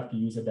not have to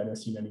use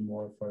adenosine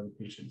anymore for the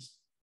patients.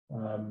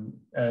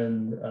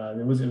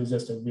 It was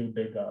just a real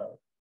big,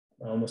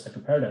 almost like a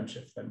paradigm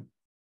shift then.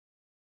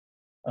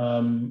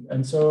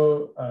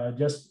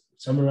 Just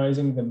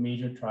summarizing the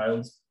major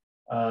trials,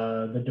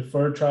 the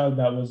deferred trial,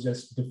 that was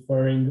just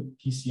deferring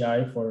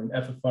PCI for an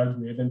FFR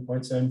greater than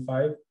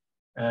 0.75,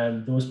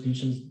 and those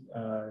patients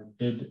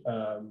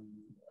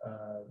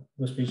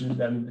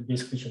then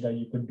basically showed that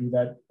you could do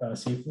that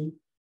safely.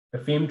 The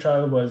FAME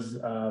trial was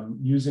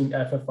using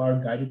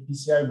FFR guided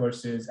PCI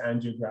versus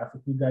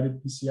angiographically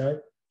guided PCI,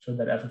 showed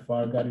that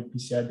FFR guided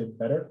PCI did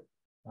better.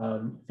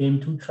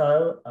 FAME2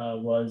 trial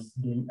was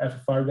doing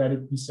FFR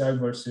guided PCI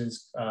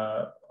versus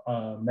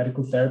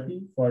medical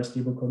therapy for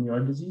stable coronary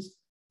artery disease,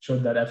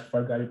 showed that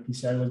FFR guided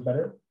PCI was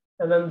better.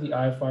 And then the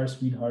IFR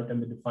Sweetheart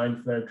and the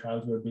defined flare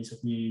trials were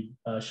basically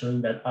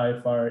showing that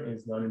IFR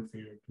is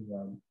non-inferior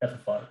to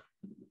FFR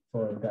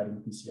for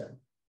guiding PCI.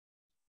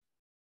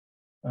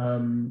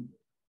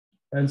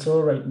 And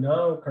so right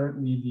now,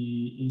 currently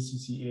the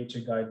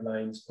ACC-AHA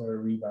guidelines for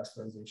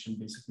revascularization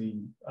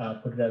basically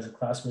put it as a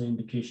class 1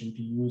 indication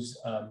to use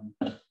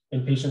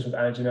in patients with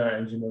angina or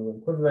angina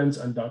equivalents,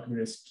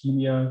 undocumented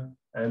ischemia,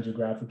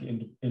 angiographic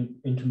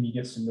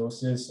intermediate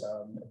stenosis,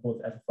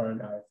 both FFR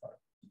and IFR,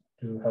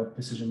 to help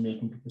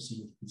decision-making to proceed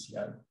with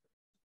PCI.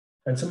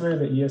 And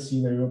similarly, the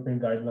ESC, the European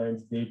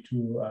guidelines, they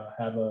too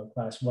have a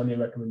class 1A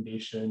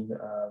recommendation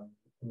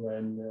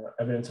when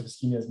evidence of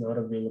ischemia is not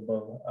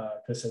available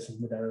to assess the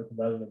hemodynamic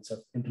relevance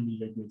of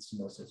intermediate grade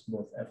stenosis,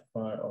 both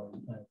FFR or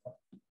IFR.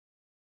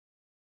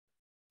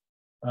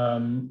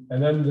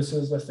 And then this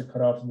is just the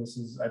cutoff. And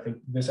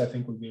this I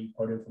think will be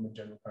important from a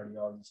general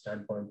cardiology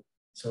standpoint.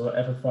 So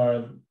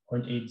FFR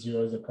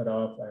 0.80 is the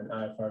cutoff, and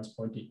IFR is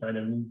 0.89.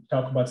 And we'll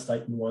talk about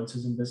slight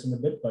nuances in this in a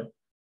bit, but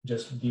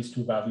just these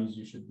two values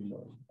you should be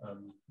knowing.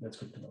 That's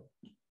good to know.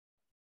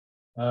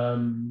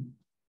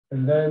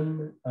 And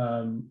then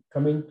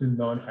coming to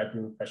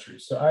non-hyperemic pressure.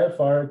 So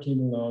IFR came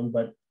along,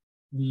 but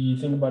the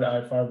thing about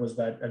IFR was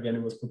that, again,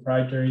 it was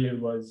proprietary. It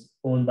was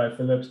owned by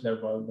Philips, the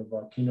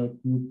Volcano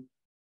group.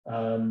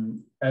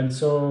 And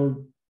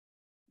so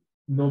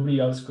nobody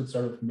else could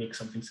sort of make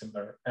something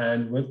similar.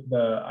 And with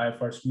the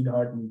IFR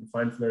Sweetheart and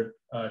defined flare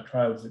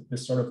trials,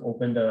 this sort of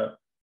opened the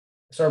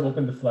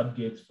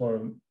floodgates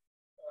for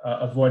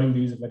avoiding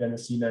the use of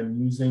adenosine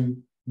and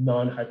using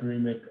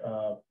non-hyperemic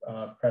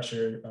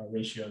pressure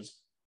ratios.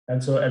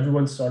 And so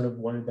everyone sort of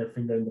wanted their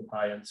finger in the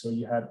pie. And so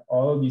you had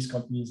all of these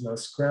companies now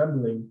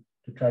scrambling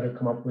to try to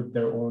come up with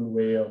their own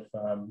way of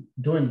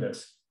doing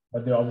this,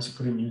 but they obviously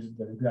couldn't use it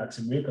the exact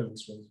same way because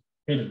this was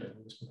patented,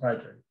 it was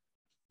proprietary.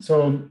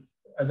 So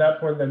at that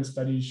point, then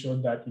studies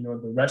showed that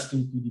the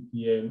resting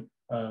PDPA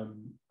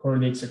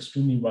correlates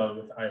extremely well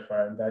with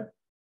IFR, and that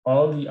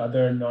all the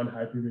other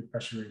non-hyperemic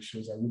pressure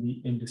ratios are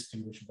really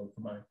indistinguishable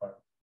from IFR.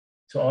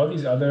 So all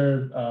these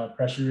other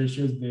pressure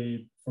ratios,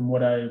 from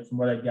what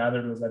I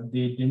gathered, was that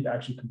they didn't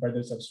actually compare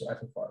themselves to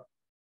FFR.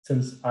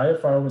 Since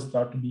IFR was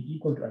thought to be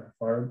equal to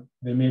FFR,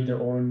 they made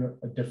their own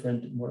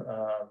different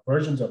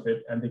versions of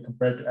it, and they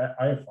compared to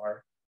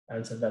IFR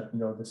and said that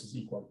this is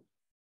equal.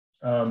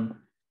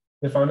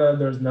 They found out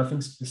there's nothing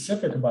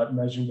specific about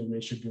measuring the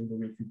ratio during the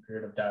wave-free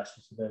period of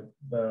diastole. So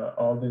that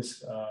all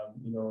this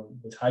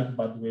this hype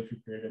about the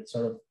wave-free period, it's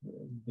sort of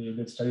they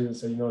did studies and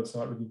said it's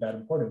not really that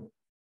important.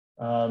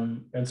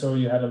 And so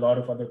you had a lot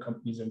of other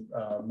companies and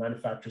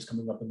manufacturers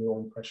coming up with their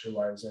own pressure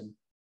wires. And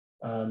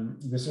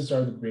this is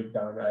sort of the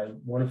breakdown. I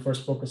want to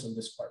first focus on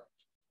this part.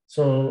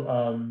 So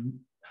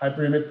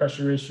hyperemic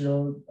pressure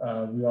ratio,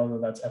 we all know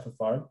that's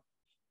FFR.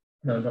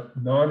 Now, the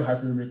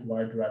non-hyperemic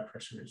wire-derived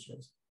pressure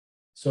ratios.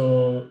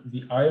 So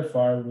the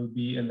IFR will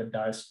be in the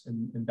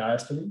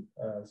diastole,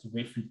 it's a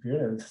wave-free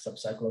period, and it's a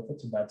subcycle of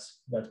it. So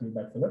that's made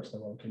by Philips, the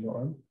Volcano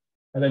arm.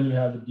 And then you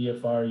have the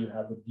DFR, you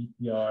have the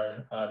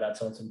DPR,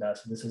 that's also in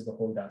diastole. This is the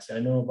whole diastole. I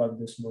know about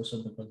this more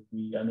so because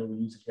I know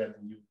we use it here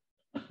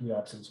at the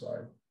Options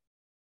wire.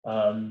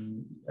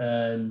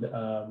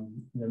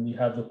 Then you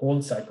have the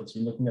whole cycle. So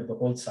you're looking at the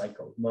whole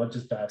cycle, not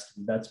just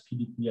diastole. That's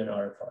PDP and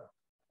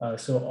RFR.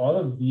 So all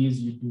of these,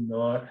 you do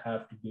not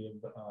have to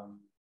give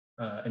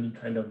any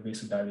kind of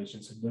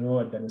vasodilation. So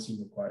no adenosine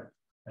required.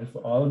 And for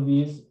all of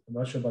these, I'm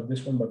not sure about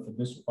this one, but for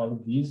all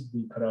of these,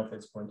 the cutoff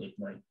is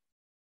 0.89.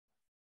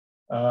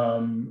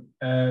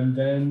 And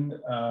then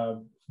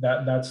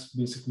that's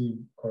basically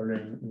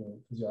coronary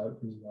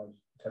physiology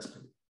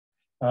testing.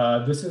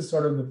 This is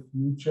sort of the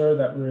future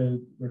that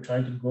we're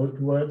trying to go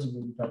towards.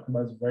 We'll be talking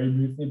about this very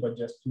briefly, but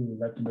just to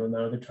let you know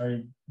now, they're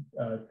trying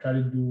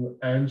to do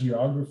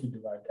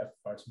angiography-derived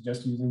FFR, so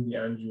just using the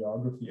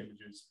angiography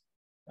images.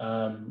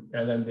 And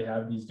then they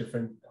have these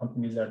different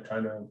companies that are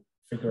trying to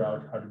figure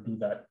out how to do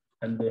that,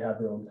 and they have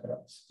their own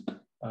cutoffs.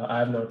 I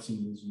have not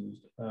seen these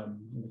used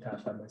in the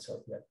cath lab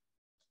myself yet.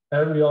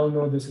 And we all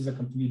know this is a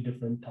completely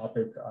different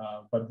topic,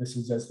 but this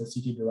is just the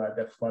CT-derived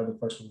FFR. The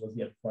first one was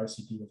the FFR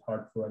CT with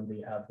Hartford, and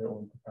they have their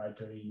own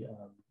proprietary,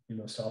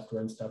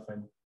 software and stuff.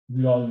 And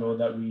we all know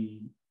that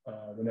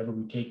whenever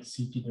we take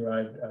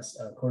CT-derived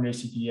coronary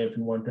CT, if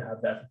we want to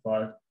have the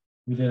FFR,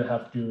 we then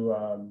have to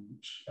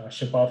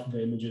ship off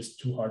the images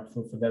to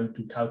Hartford for them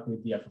to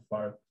calculate the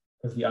FFR,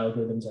 because the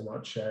algorithms are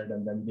not shared,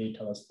 and then they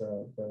tell us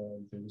the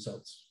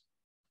results.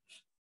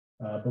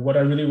 But what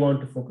I really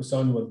want to focus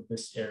on was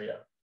this area.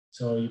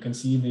 So you can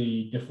see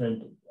the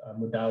different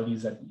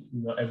modalities that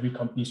every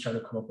company is trying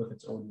to come up with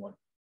its own one.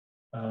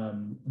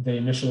 The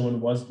initial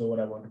one was what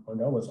I want to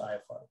point out was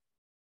IFR.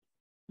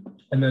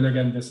 And then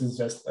again, this is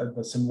just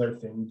the similar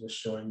thing, just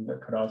showing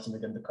the cutoffs. And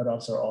again, the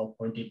cutoffs are all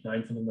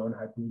 0.89 for the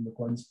non-hyperemic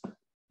ones.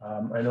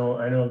 I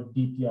know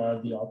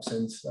DPR, the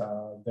options,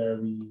 there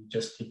we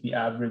just take the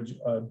average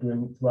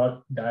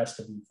throughout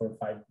diastole for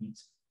 5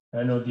 weeks.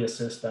 I know the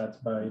assist that's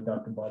by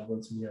Dr. Bob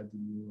Wilson here,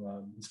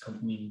 his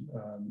company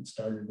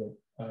started it,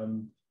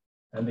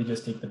 and they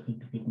just take the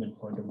peak-to-peak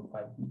midpoint over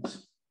 5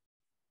 weeks.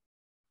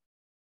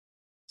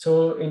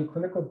 So in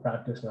clinical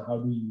practice now, how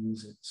do we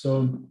use it?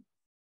 So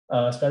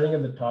starting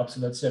at the top,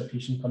 so let's say a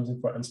patient comes in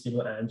for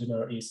unstable angina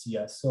or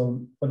ACS.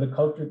 So for the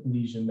culprit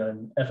lesion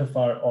and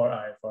FFR or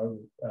IFR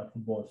for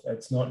both,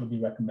 it's not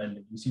really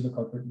recommended. You see the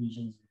culprit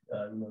lesions,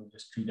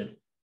 just treat it.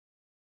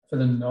 For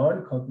the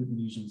non-culprit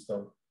lesions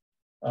though,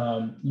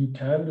 you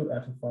can do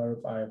FFR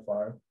of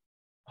IFR.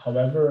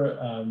 However,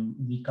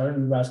 the current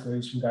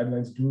revascularization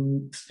guidelines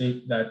do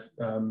state that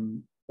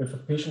if a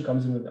patient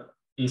comes in with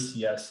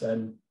ACS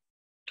and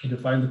you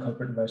define the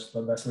culprit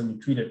vessel and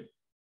you treat it,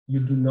 you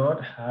do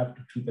not have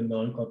to treat the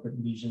non-culprit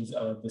lesions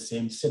of the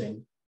same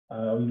sitting.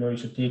 You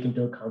should take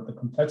into account the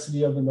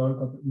complexity of the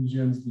non-culprit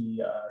lesions,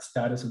 the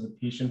status of the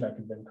patient, like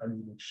if they're in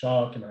cardiac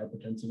shock and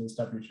hypertensive and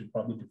stuff, you should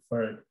probably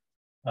defer it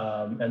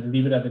and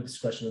leave it at the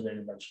discretion of the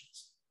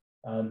interventionist.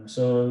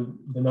 So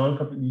the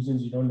non-culprit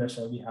lesions, you don't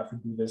necessarily have to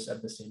do this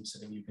at the same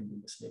sitting. You can do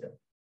this later.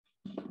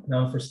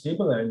 Now for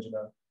stable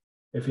angina,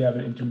 if you have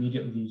an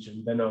intermediate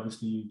lesion, then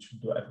obviously you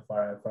should do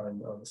FFR, IFR,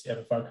 and obviously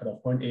FFR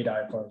cutoff 0.8,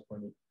 IFR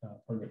is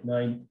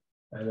 0.89.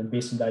 And then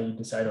based on that, you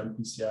decide on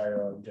PCI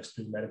or just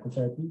doing medical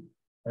therapy.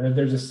 And if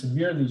there's a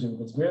severe lesion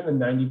that's greater than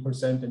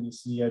 90% and you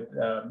see it,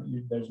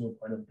 there's no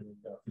point of doing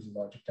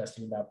physiologic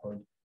testing at that point.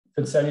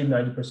 If it's 70 to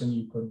 90%,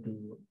 you could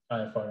do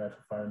IFR,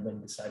 FFR, and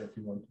then decide if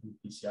you want to do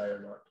PCI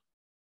or not,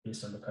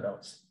 based on the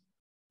cutoffs.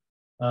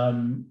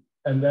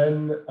 And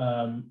then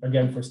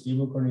again, for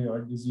stable coronary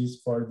artery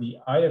disease, for the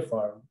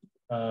IFR,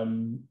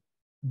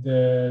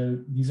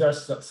 these are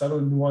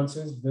subtle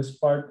nuances. This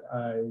part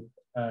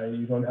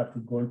you don't have to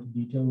go into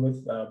detail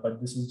with,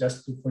 but this is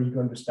just for you to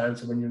understand.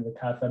 So when you're in the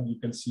cath lab, you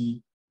can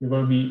see you're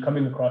going to be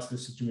coming across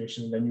this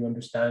situation, and then you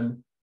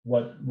understand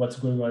what's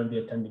going on in the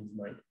attending's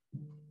mind.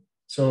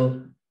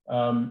 So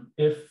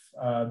if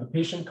the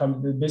patient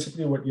comes,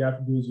 basically what you have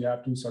to do is you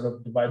have to sort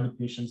of divide the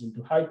patients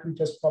into high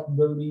pretest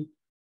probability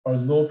or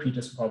low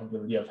pretest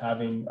probability of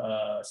having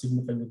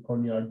significant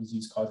coronary artery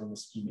disease causing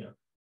ischemia.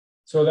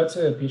 So let's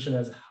say a patient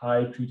has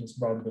high pretest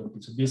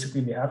probability. So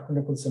basically they have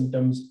clinical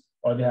symptoms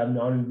or they have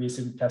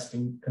non-invasive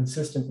testing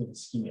consistent with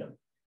ischemia.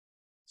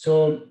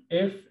 So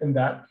if in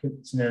that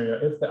scenario,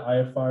 if the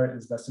IFR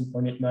is less than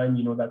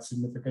 0.89, that's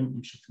significant,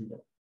 you should treat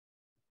it.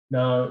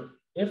 Now,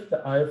 if the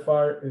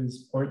IFR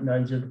is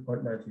 0.90 to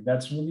 0.93,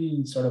 that's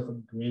really sort of a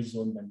gray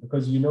zone then,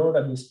 because you know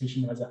that this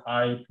patient has a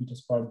high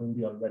pretest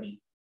probability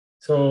already.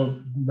 So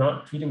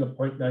not treating a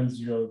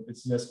 0.90,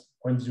 it's just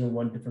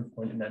 0.01 different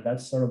 0.9.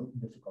 That's sort of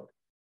difficult.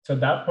 So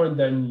at that point,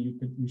 then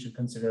you should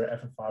consider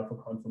FFR for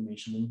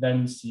confirmation, and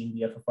then seeing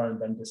the FFR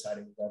and then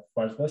deciding if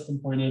FFR is less than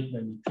 0.8,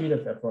 then you treat.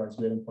 If FFR is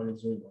greater than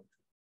 0.8, you don't.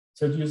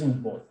 So it's using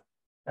both.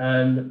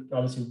 And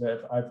obviously,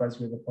 if IFR is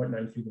greater than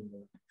 0.93, then you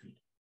don't treat.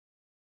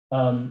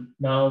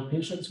 Now,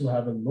 patients who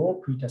have a low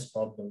pretest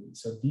probability,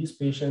 so these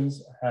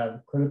patients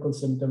have clinical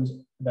symptoms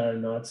that are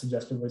not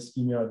suggestive of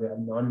ischemia, or they have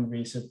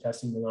non-invasive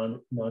testing,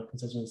 not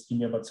consistent with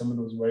ischemia, but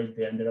someone was worried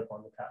they ended up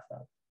on the cath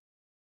lab.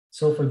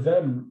 So for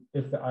them,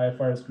 if the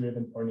IFR is greater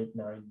than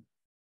 0.89,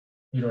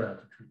 you don't have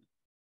to treat.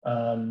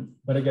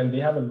 But again, they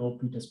have a low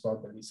pretest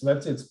probability. So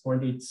let's say it's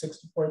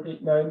 0.86 to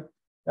 0.89.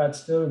 That's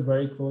still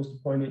very close to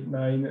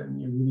 0.89,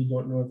 and you really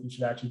don't know if you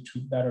should actually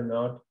treat that or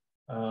not,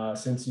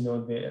 since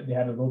they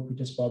had a low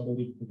pretest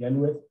probability to begin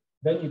with.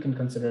 Then you can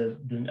consider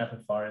doing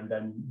FFR and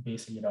then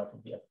basing it off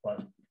of the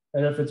FFR.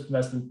 And if it's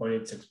less than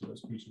 0.86 for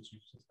those patients, you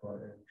just go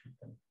ahead and treat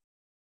them.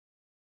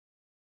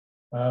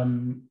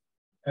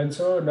 And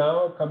so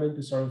now coming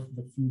to sort of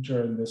the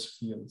future in this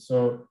field.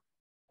 So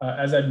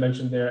as I'd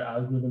mentioned, there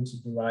are algorithms to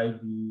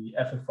derive the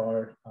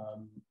FFR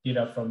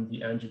data from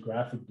the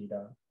angiographic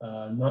data,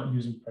 not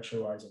using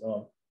pressure wires at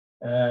all.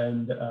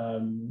 And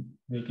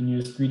they can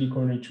use 3D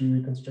coronary tree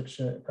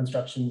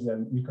reconstructions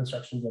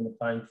and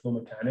applying flow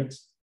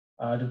mechanics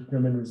to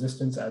determine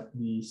resistance at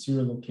the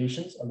serial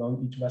locations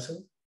along each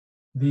vessel.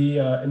 The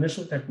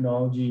initial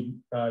technology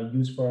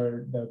used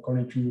for the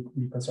coronary tree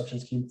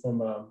reconstructions came from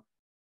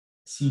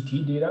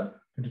CT data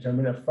to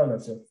determine FFR,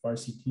 that's FFR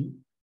CT.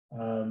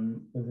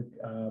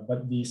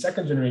 But the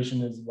second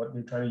generation is what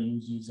they're trying to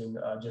use using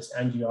just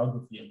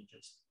angiography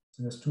images.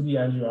 So there's 2D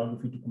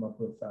angiography to come up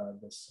with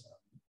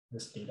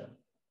this data.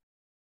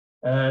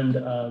 And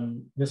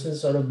this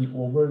is sort of the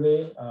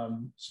overlay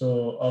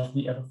so of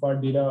the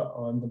FFR data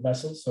on the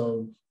vessel.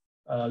 So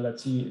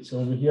let's see, so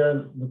over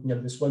here, looking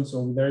at this one, so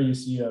over there you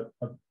see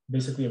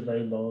basically a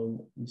very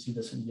long, you see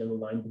this yellow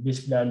line, but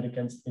basically that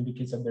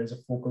indicates that there's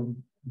a focal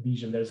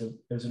lesion, there's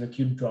an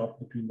acute drop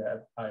between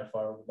the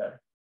IFR over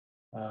there.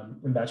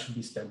 And that should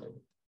be stented.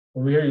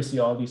 Over here, you see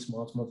all these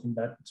small things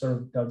that sort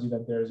of tells you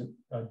that there's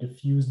a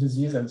diffuse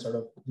disease, and sort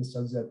of this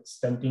tells you that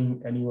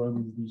stenting anywhere of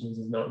these lesions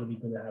is not really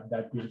going to have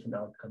that great of an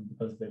outcome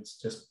because it's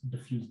just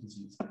diffuse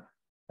disease.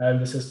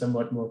 And this is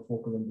somewhat more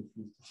focal and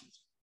diffuse disease.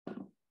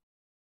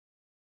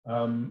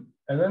 And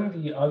then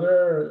the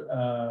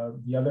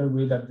other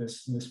way that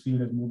this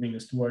field is moving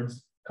is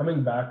towards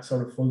coming back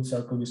sort of full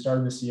circle. We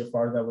started with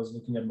CFR that was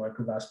looking at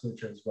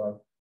microvasculature as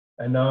well.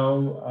 And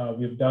now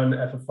we've done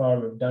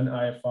FFR, we've done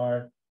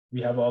IFR.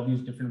 We have all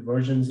these different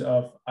versions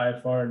of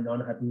IFR and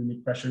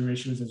non-hyperemic pressure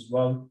ratios as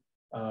well.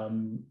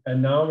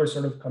 And now we're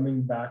sort of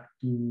coming back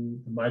to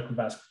the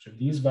microvasculature.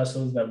 These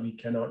vessels that we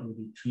cannot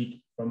really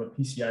treat from a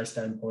PCI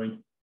standpoint,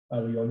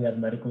 we only have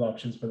medical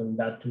options for them.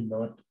 That too,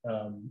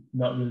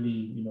 not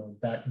really,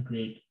 that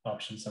great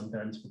options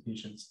sometimes for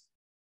patients.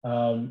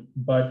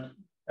 But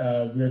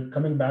we're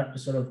coming back to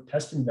sort of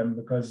testing them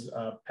because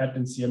PET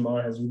and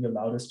CMR has really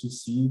allowed us to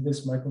see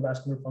this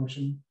microvascular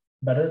function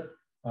better.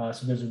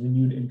 So there's a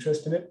renewed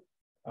interest in it.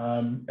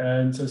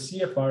 And so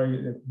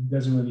CFR, it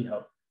doesn't really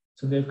help.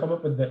 So they've come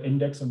up with the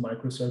Index of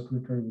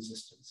Microcirculatory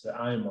Resistance, the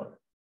IMR.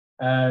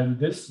 And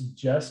this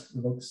just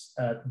looks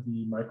at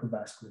the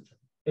microvasculature,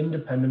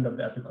 independent of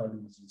the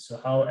epicardial disease.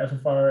 So how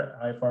FFR,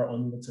 IFR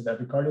only looks at the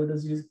epicardial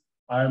disease,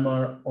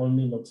 IMR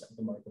only looks at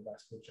the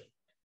microvasculature.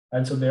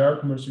 And so there are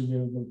commercially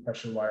available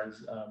pressure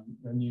wires.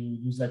 When you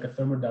use like a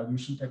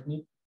thermodilution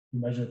technique, you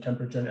measure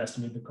temperature and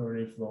estimate the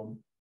coronary flow.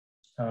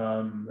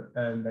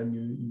 And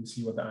then you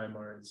see what the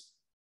IMR is.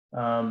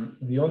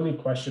 The only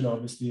question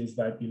obviously is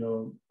that,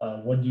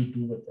 what do you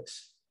do with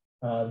this?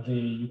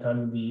 You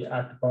can't really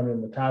act upon it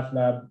in the cath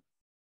lab.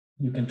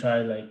 You can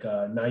try like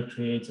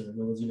nitrates or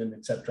adenosine,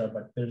 etc.,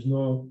 but there's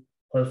no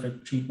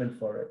perfect treatment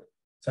for it.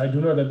 So I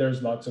do know that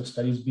there's lots of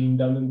studies being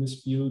done in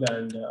this field,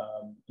 and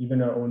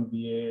even our own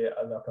VA,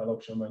 Dr.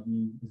 Alok Sharma,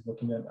 he is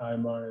looking at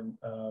IMR and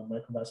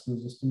microvascular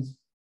resistance.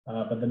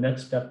 But the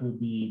next step would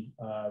be,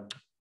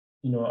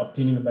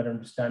 obtaining a better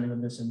understanding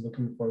of this and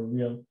looking for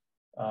real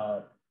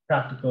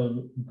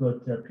practical,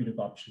 good therapeutic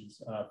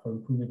options for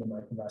improving the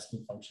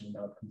microvascular function and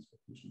outcomes for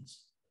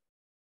patients.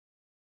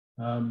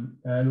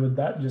 And with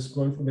that, just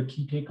going through the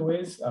key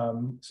takeaways.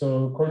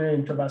 So coronary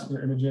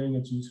intravascular imaging,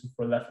 it's useful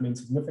for left main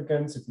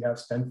significance. If you have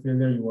stent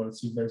failure, you want to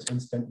see if there's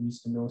in-stent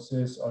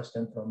restenosis or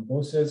stent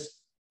thrombosis.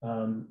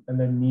 And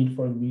then need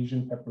for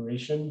lesion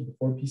preparation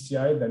before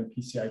PCI, then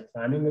PCI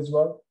planning as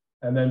well.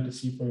 And then to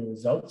see for your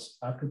results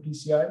after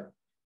PCI.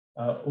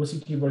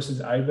 OCT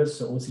versus IVUS.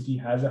 So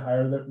OCT has a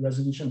higher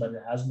resolution, but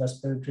it has less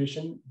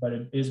penetration, but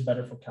it is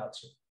better for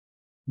calcium.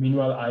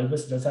 Meanwhile,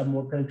 IVUS does have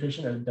more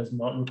penetration and it does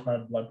not require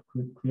blood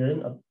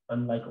clearing,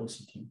 unlike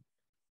OCT.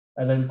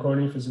 And then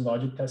coronary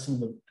physiologic testing,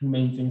 the two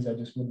main things I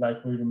just would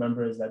like for you to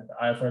remember is that the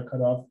IFR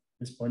cutoff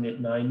is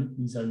 0.89.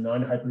 These are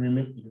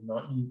non-hyperemic. You do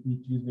not need to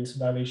use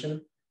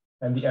vasodilation.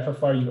 And the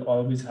FFR, you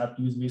always have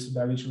to use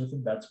vasodilation with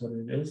it. That's what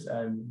it is.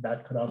 And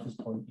that cutoff is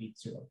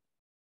 0.80.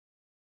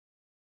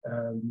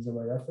 And these are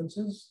my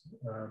references.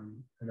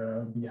 And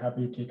I'll be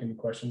happy to take any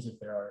questions if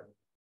there are any.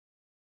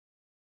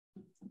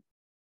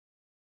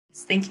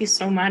 Thank you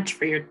so much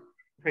for your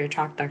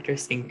talk, Dr.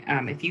 Singh.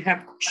 If you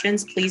have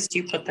questions, please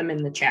do put them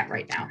in the chat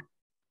right now.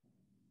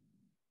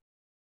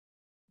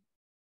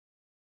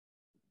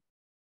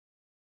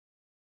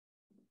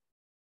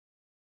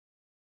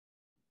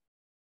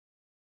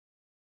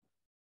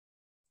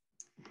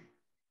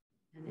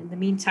 And in the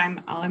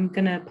meantime, I'm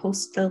going to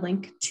post the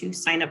link to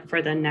sign up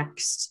for the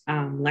next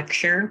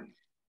lecture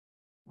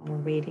while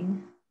we're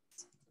waiting.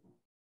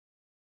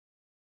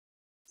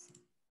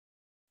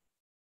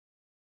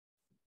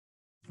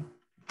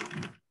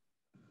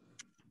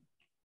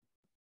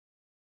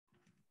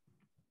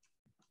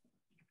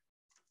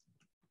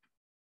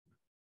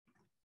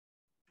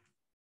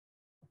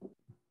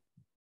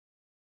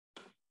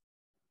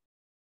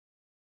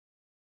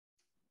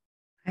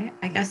 Okay,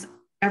 I guess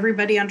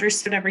everybody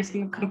understood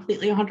everything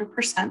completely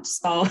 100%.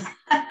 So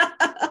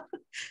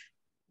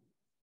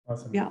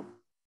awesome. Yeah.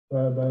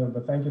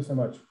 But thank you so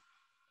much.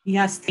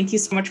 Yes, thank you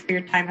so much for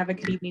your time. Have a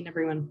good evening,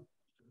 everyone.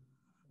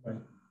 Bye.